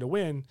best team to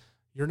win,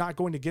 you're not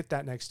going to get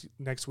that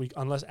next week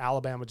unless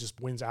Alabama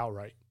just wins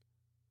outright.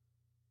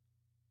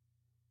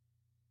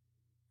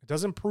 It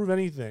doesn't prove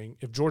anything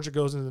if Georgia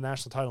goes into the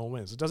national title and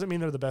wins. It doesn't mean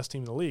they're the best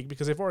team in the league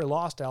because they've already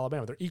lost to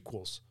Alabama. They're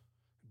equals.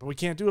 But we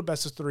can't do a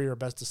best of 3 or a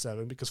best of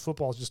 7 because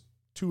football is just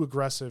too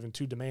aggressive and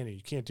too demanding.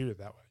 You can't do it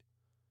that way.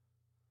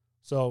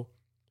 So,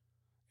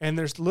 and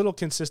there's little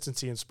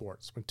consistency in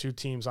sports when two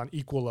teams on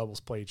equal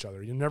levels play each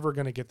other. You're never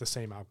going to get the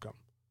same outcome.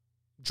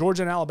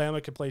 Georgia and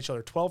Alabama could play each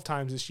other 12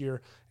 times this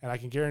year, and I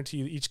can guarantee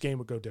you each game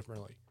would go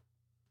differently.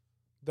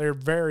 They're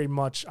very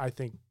much, I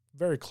think,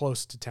 very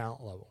close to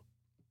talent level.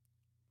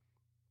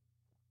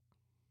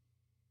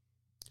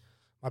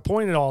 My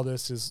point in all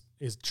this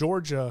is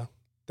Georgia,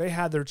 they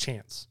had their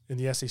chance in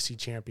the SEC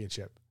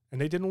championship, and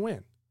they didn't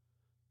win.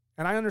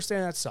 And I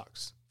understand that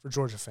sucks for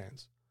Georgia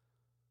fans.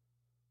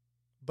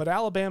 But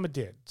Alabama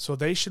did, so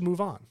they should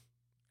move on.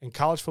 And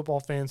college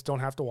football fans don't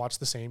have to watch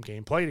the same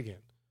game played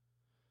again.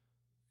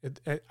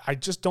 I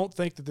just don't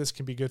think that this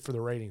can be good for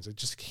the ratings. It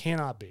just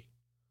cannot be.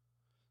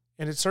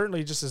 And it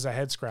certainly just is a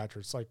head scratcher.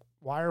 It's like,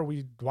 why are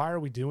we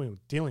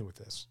dealing with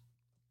this?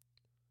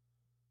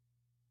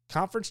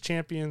 Conference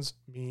champions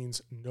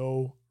means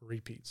no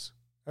repeats,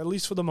 at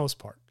least for the most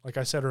part. Like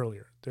I said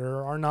earlier,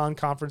 there are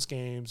non-conference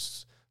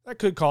games that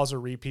could cause a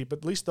repeat, but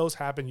at least those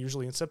happen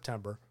usually in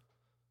September,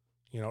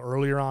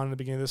 earlier on in the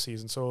beginning of the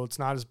season. So it's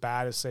not as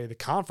bad as, say, the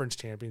conference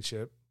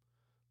championship,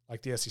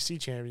 like the SEC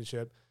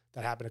championship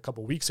that happened a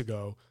couple weeks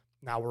ago.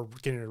 Now we're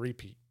getting a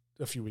repeat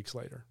a few weeks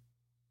later.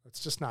 It's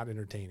just not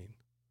entertaining.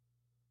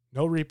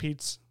 No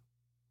repeats.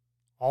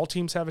 All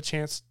teams have a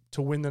chance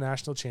to win the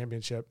national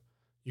championship.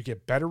 You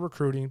get better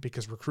recruiting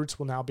because recruits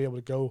will now be able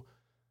to go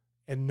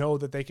and know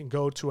that they can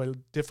go to a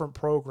different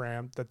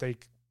program that they,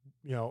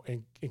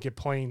 and get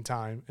playing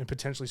time and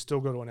potentially still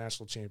go to a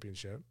national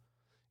championship.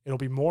 It'll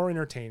be more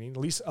entertaining, at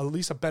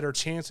least a better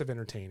chance of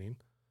entertaining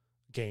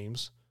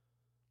games.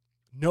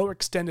 no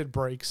extended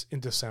breaks in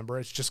December.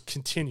 It's just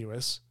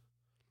continuous.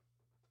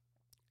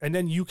 And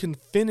then you can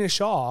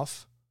finish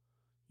off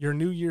your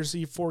New Year's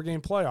Eve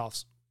 4-game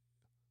playoffs.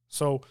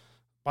 So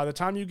by the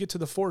time you get to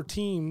the 4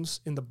 teams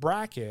in the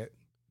bracket,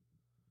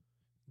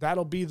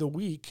 that'll be the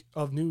week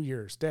of New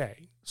Year's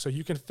Day. So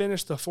you can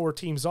finish the 4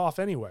 teams off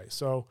anyway.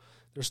 So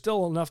there's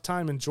still enough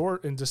time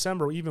in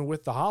December, even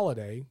with the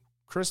holiday,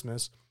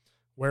 Christmas,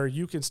 where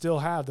you can still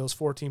have those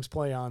 4 teams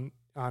play on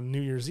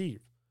New Year's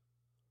Eve,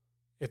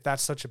 if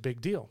that's such a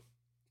big deal.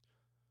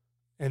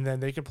 And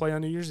then they can play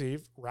on New Year's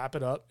Eve, wrap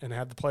it up, and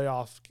have the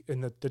playoff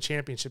in the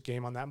championship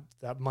game on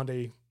that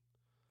Monday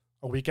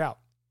a week out.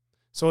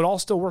 So it all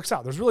still works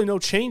out. There's really no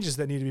changes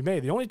that need to be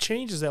made. The only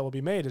changes that will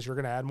be made is you're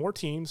going to add more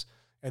teams,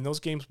 and those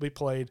games will be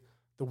played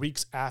the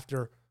weeks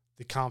after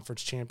the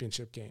conference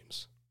championship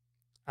games.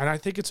 And I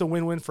think it's a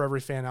win-win for every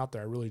fan out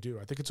there. I really do.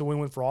 I think it's a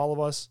win-win for all of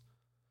us.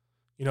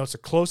 You know, it's the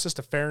closest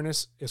to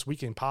fairness as we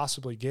can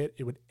possibly get.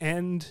 It would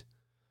end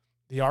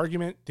the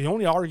argument. The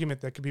only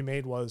argument that could be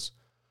made was,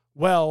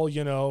 well,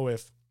 you know,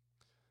 if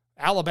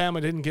Alabama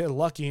didn't get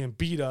lucky and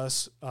beat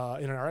us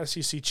in our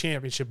SEC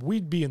championship, we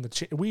would be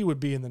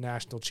in the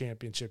national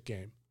championship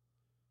game.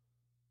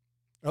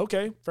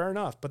 Okay, fair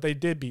enough, but they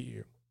did beat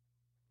you.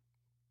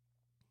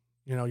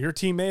 You know, your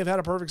team may have had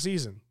a perfect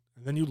season,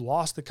 and then you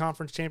lost the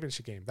conference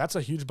championship game. That's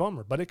a huge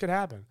bummer, but it could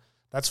happen.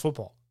 That's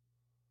football.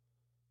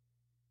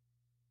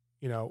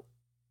 You know,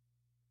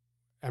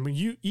 I mean,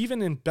 you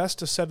even in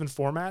best of 7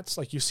 formats,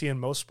 like you see in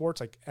most sports,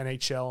 like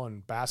NHL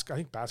and basketball. I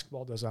think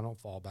basketball does. I don't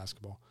follow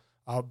basketball.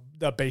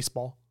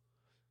 Baseball.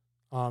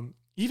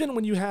 Even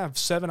when you have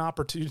 7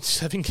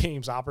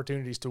 games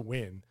opportunities to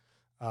win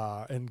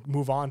and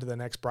move on to the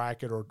next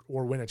bracket or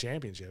win a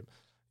championship,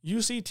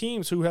 you see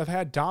teams who have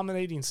had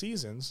dominating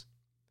seasons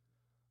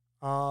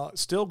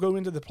still go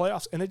into the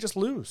playoffs and they just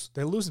lose.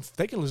 They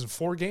can lose in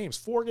 4 games.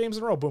 4 games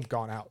in a row, boom,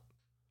 gone out.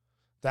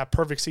 That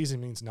perfect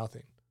season means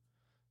nothing.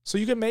 So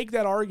you can make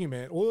that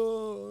argument,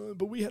 well,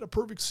 but we had a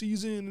perfect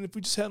season, and if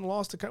we just hadn't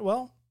lost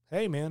well,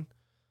 hey, man,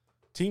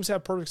 teams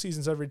have perfect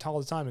seasons all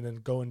the time and then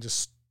go and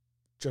just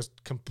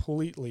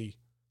completely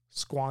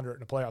squander it in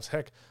the playoffs.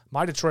 Heck,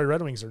 my Detroit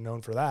Red Wings are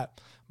known for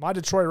that. My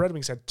Detroit Red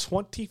Wings had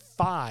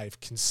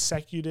 25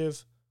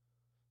 consecutive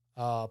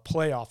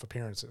playoff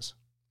appearances.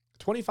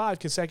 25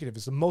 consecutive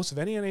is the most of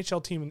any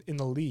NHL team in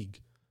the league.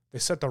 They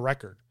set the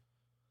record.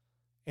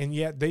 And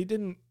yet they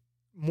didn't,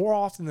 more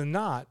often than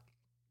not,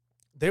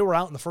 they were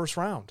out in the first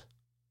round.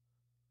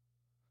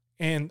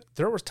 And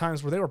there was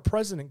times where they were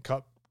President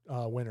Cup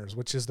winners,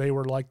 which is they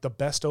were like the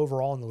best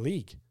overall in the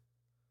league.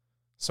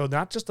 So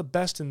not just the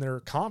best in their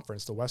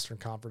conference, the Western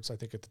Conference, I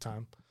think at the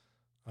time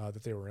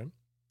that they were in.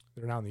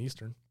 They're now in the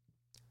Eastern.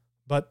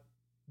 But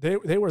they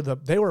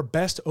were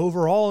best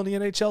overall in the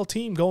NHL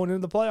team going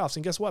into the playoffs.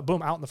 And guess what?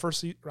 Boom, out in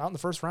the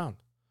first round.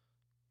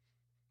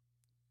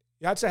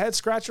 Yeah, it's a head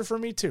scratcher for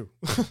me too.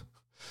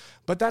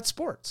 But that's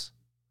sports.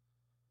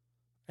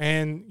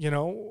 And, you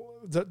know,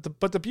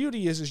 but the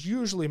beauty is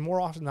usually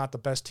more often than not the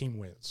best team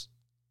wins.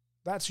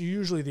 That's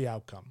usually the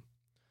outcome.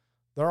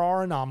 There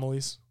are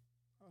anomalies.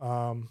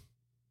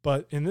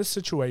 But in this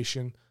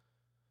situation,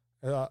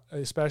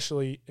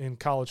 especially in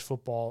college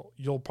football,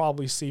 you'll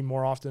probably see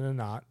more often than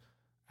not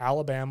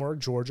Alabama or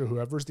Georgia,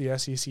 whoever's the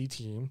SEC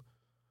team,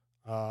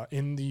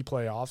 in the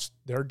playoffs.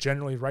 They're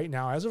generally right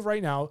now, as of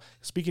right now,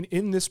 speaking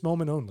in this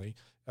moment only,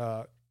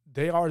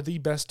 they are the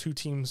best 2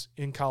 teams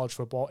in college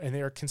football, and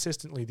they are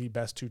consistently the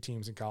best 2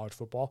 teams in college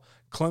football.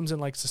 Clemson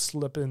likes to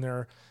slip in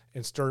there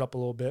and stir it up a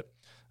little bit.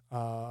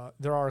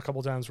 There are a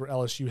couple times where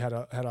LSU had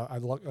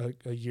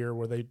a year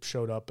where they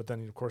showed up, but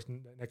then, of course,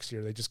 next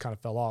year they just kind of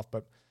fell off.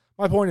 But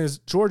my point is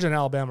Georgia and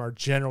Alabama are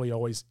generally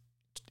always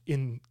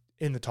in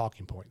the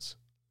talking points,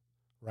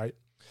 right?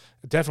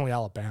 Definitely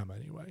Alabama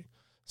anyway.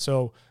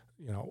 So,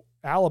 you know,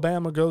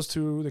 Alabama goes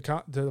to the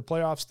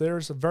playoffs.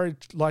 There's a very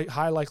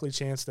high likely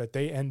chance that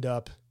they end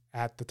up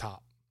at the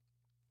top,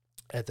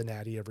 at the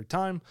Natty every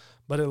time.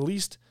 But at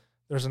least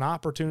there's an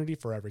opportunity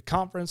for every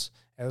conference.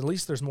 At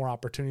least there's more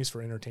opportunities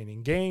for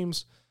entertaining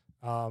games.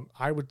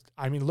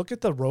 Look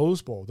at the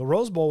Rose Bowl. The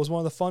Rose Bowl was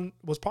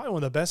probably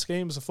one of the best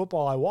games of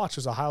football I watched.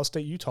 Was Ohio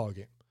State-Utah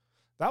game.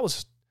 It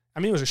was a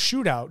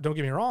shootout, don't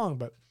get me wrong,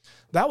 but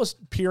that was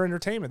pure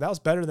entertainment. That was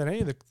better than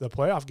any of the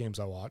playoff games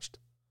I watched.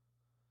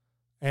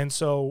 And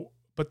so,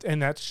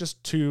 and that's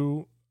just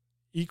 2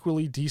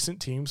 equally decent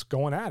teams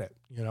going at it,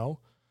 you know?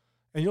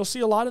 And you'll see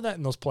a lot of that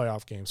in those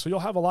playoff games. So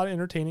you'll have a lot of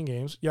entertaining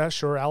games. Yeah,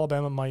 sure,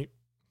 Alabama might,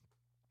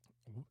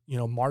 you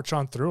know, march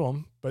on through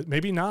them, but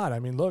maybe not. I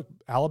mean, look,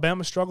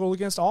 Alabama struggled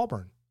against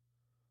Auburn.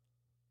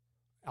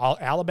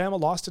 Alabama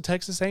lost to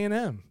Texas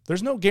A&M.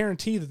 There's no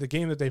guarantee that the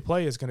game that they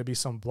play is going to be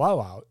some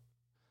blowout.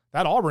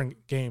 That Auburn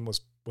game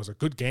was a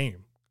good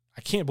game.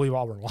 I can't believe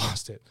Auburn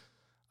lost it.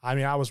 I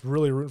mean, I was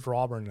really rooting for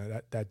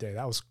Auburn that day.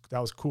 That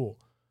was cool.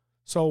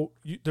 So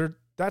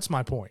that's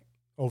my point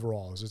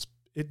overall. Is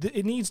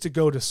it needs to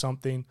go to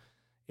something.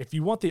 If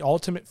you want the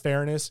ultimate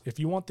fairness, if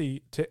you want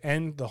to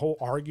end the whole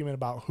argument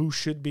about who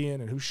should be in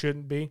and who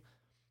shouldn't be,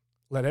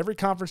 let every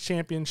conference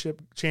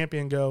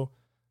champion go.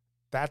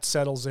 That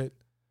settles it.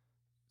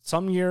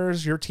 Some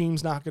years your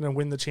team's not going to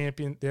win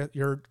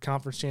your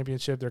conference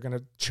championship. They're going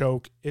to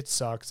choke. It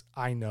sucks.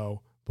 I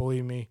know.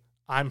 Believe me,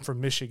 I'm from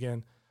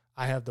Michigan.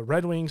 I have the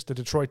Red Wings, the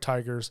Detroit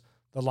Tigers,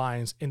 the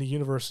Lions, and the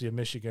University of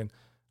Michigan.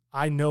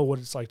 I know what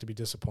it's like to be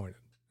disappointed.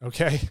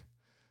 Okay.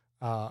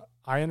 I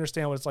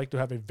understand what it's like to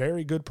have a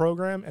very good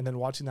program and then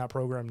watching that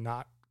program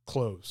not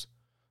close.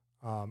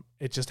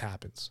 It just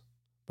happens.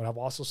 But I've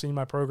also seen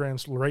my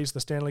programs raise the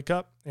Stanley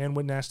Cup and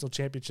win national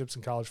championships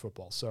in college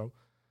football. So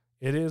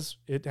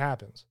it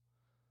happens.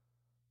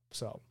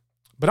 So,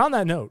 but on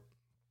that note,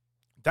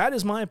 that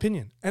is my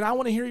opinion. And I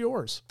want to hear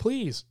yours.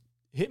 Please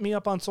hit me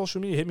up on social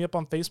media. Hit me up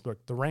on Facebook,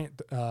 The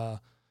Rant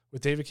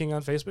with David King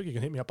on Facebook. You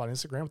can hit me up on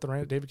Instagram with The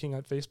Rant David King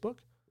on Facebook.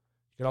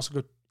 You can also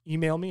go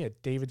email me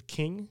at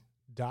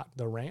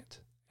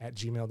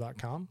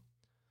davidking.therant@gmail.com.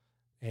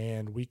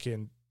 And we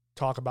can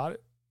talk about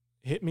it.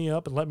 Hit me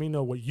up and let me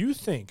know what you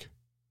think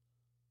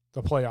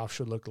the playoffs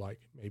should look like.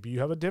 Maybe you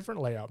have a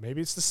different layout.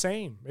 Maybe it's the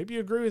same. Maybe you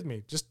agree with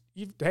me.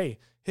 Hey,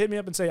 hit me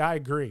up and say, I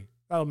agree.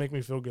 That'll make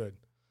me feel good.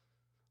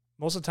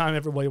 Most of the time,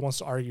 everybody wants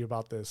to argue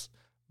about this.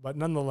 But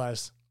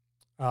nonetheless,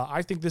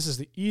 I think this is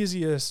the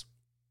easiest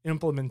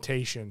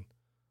implementation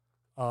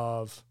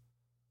of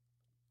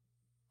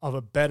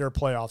a better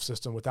playoff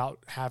system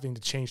without having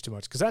to change too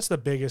much. Because that's the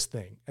biggest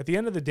thing. At the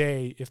end of the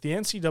day, if the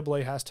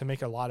NCAA has to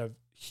make a lot of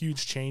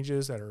huge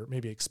changes that are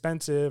maybe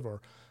expensive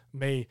or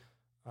may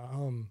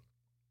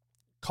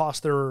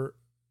cost their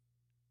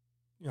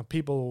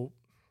people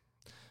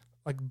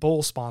like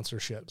bowl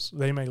sponsorships.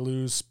 They may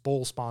lose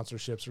bowl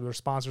sponsorships, or their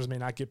sponsors may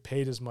not get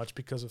paid as much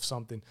because of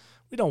something.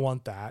 We don't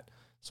want that.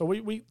 So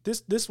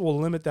this will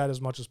limit that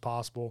as much as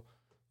possible.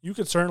 You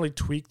could certainly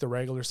tweak the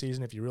regular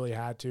season if you really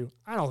had to.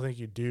 I don't think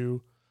you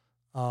do.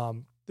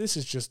 This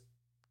is just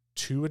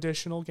 2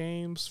 additional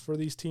games for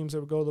these teams that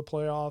would go to the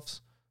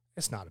playoffs.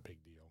 It's not a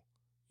big deal.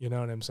 You know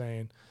what I'm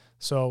saying?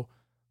 So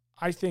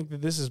I think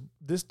that this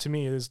to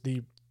me is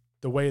the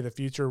way of the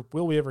future.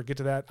 Will we ever get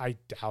to that? I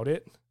doubt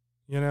it.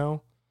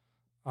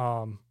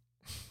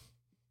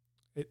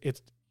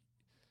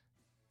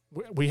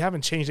 We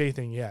haven't changed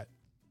anything yet.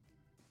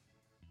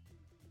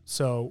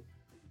 So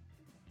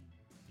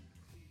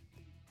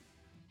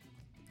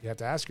you have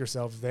to ask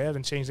yourself, if they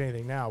haven't changed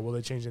anything now, will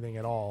they change anything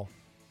at all?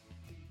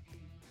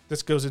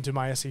 This goes into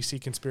my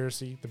SEC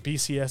conspiracy, the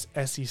BCS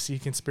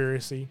SEC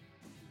conspiracy.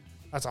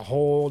 That's a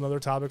whole nother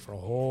topic for a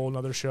whole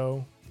nother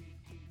show.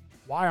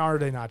 Why are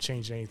they not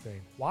changing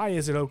anything? Why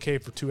is it okay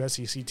for 2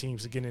 SEC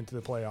teams to get into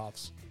the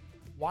playoffs?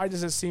 Why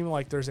does it seem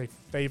like there's a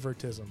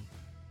favoritism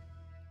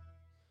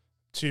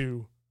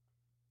to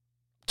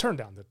turn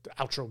down the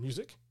outro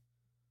music?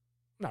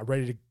 I'm not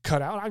ready to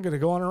cut out. I'm going to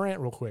go on a rant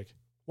real quick.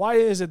 Why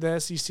is it the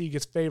SEC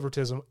gets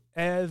favoritism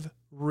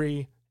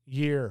every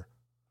year?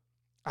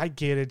 I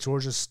get it.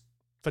 Georgia's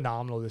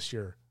phenomenal this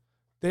year.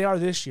 They are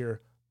this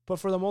year. But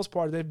for the most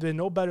part, they've been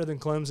no better than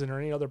Clemson or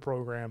any other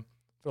program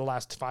for the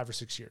last 5 or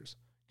 6 years.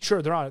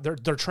 Sure,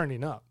 they're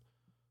trending up,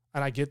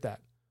 and I get that.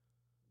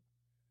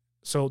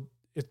 So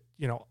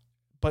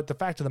but the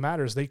fact of the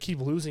matter is they keep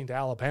losing to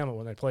Alabama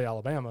when they play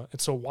Alabama,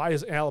 and so why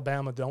is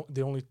Alabama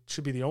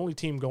should be the only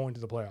team going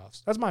to the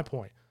playoffs? That's my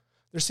point.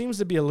 There seems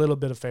to be a little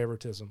bit of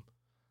favoritism.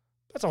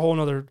 That's a whole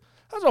nother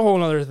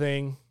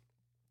thing.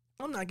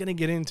 I'm not going to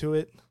get into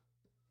it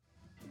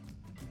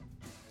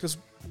because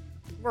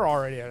we're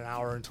already at an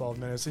hour and 12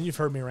 minutes, and you've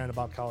heard me rant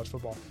about college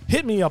football.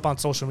 Hit me up on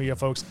social media,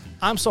 folks.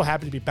 I'm so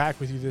happy to be back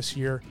with you this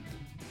year.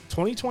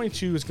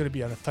 2022 is going to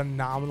be a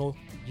phenomenal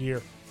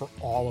year for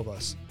all of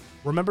us.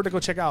 Remember to go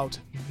check out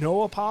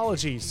No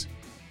Apologies,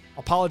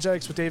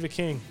 Apologetics with David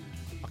King.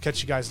 I'll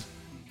catch you guys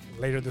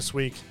later this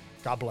week.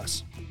 God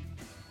bless.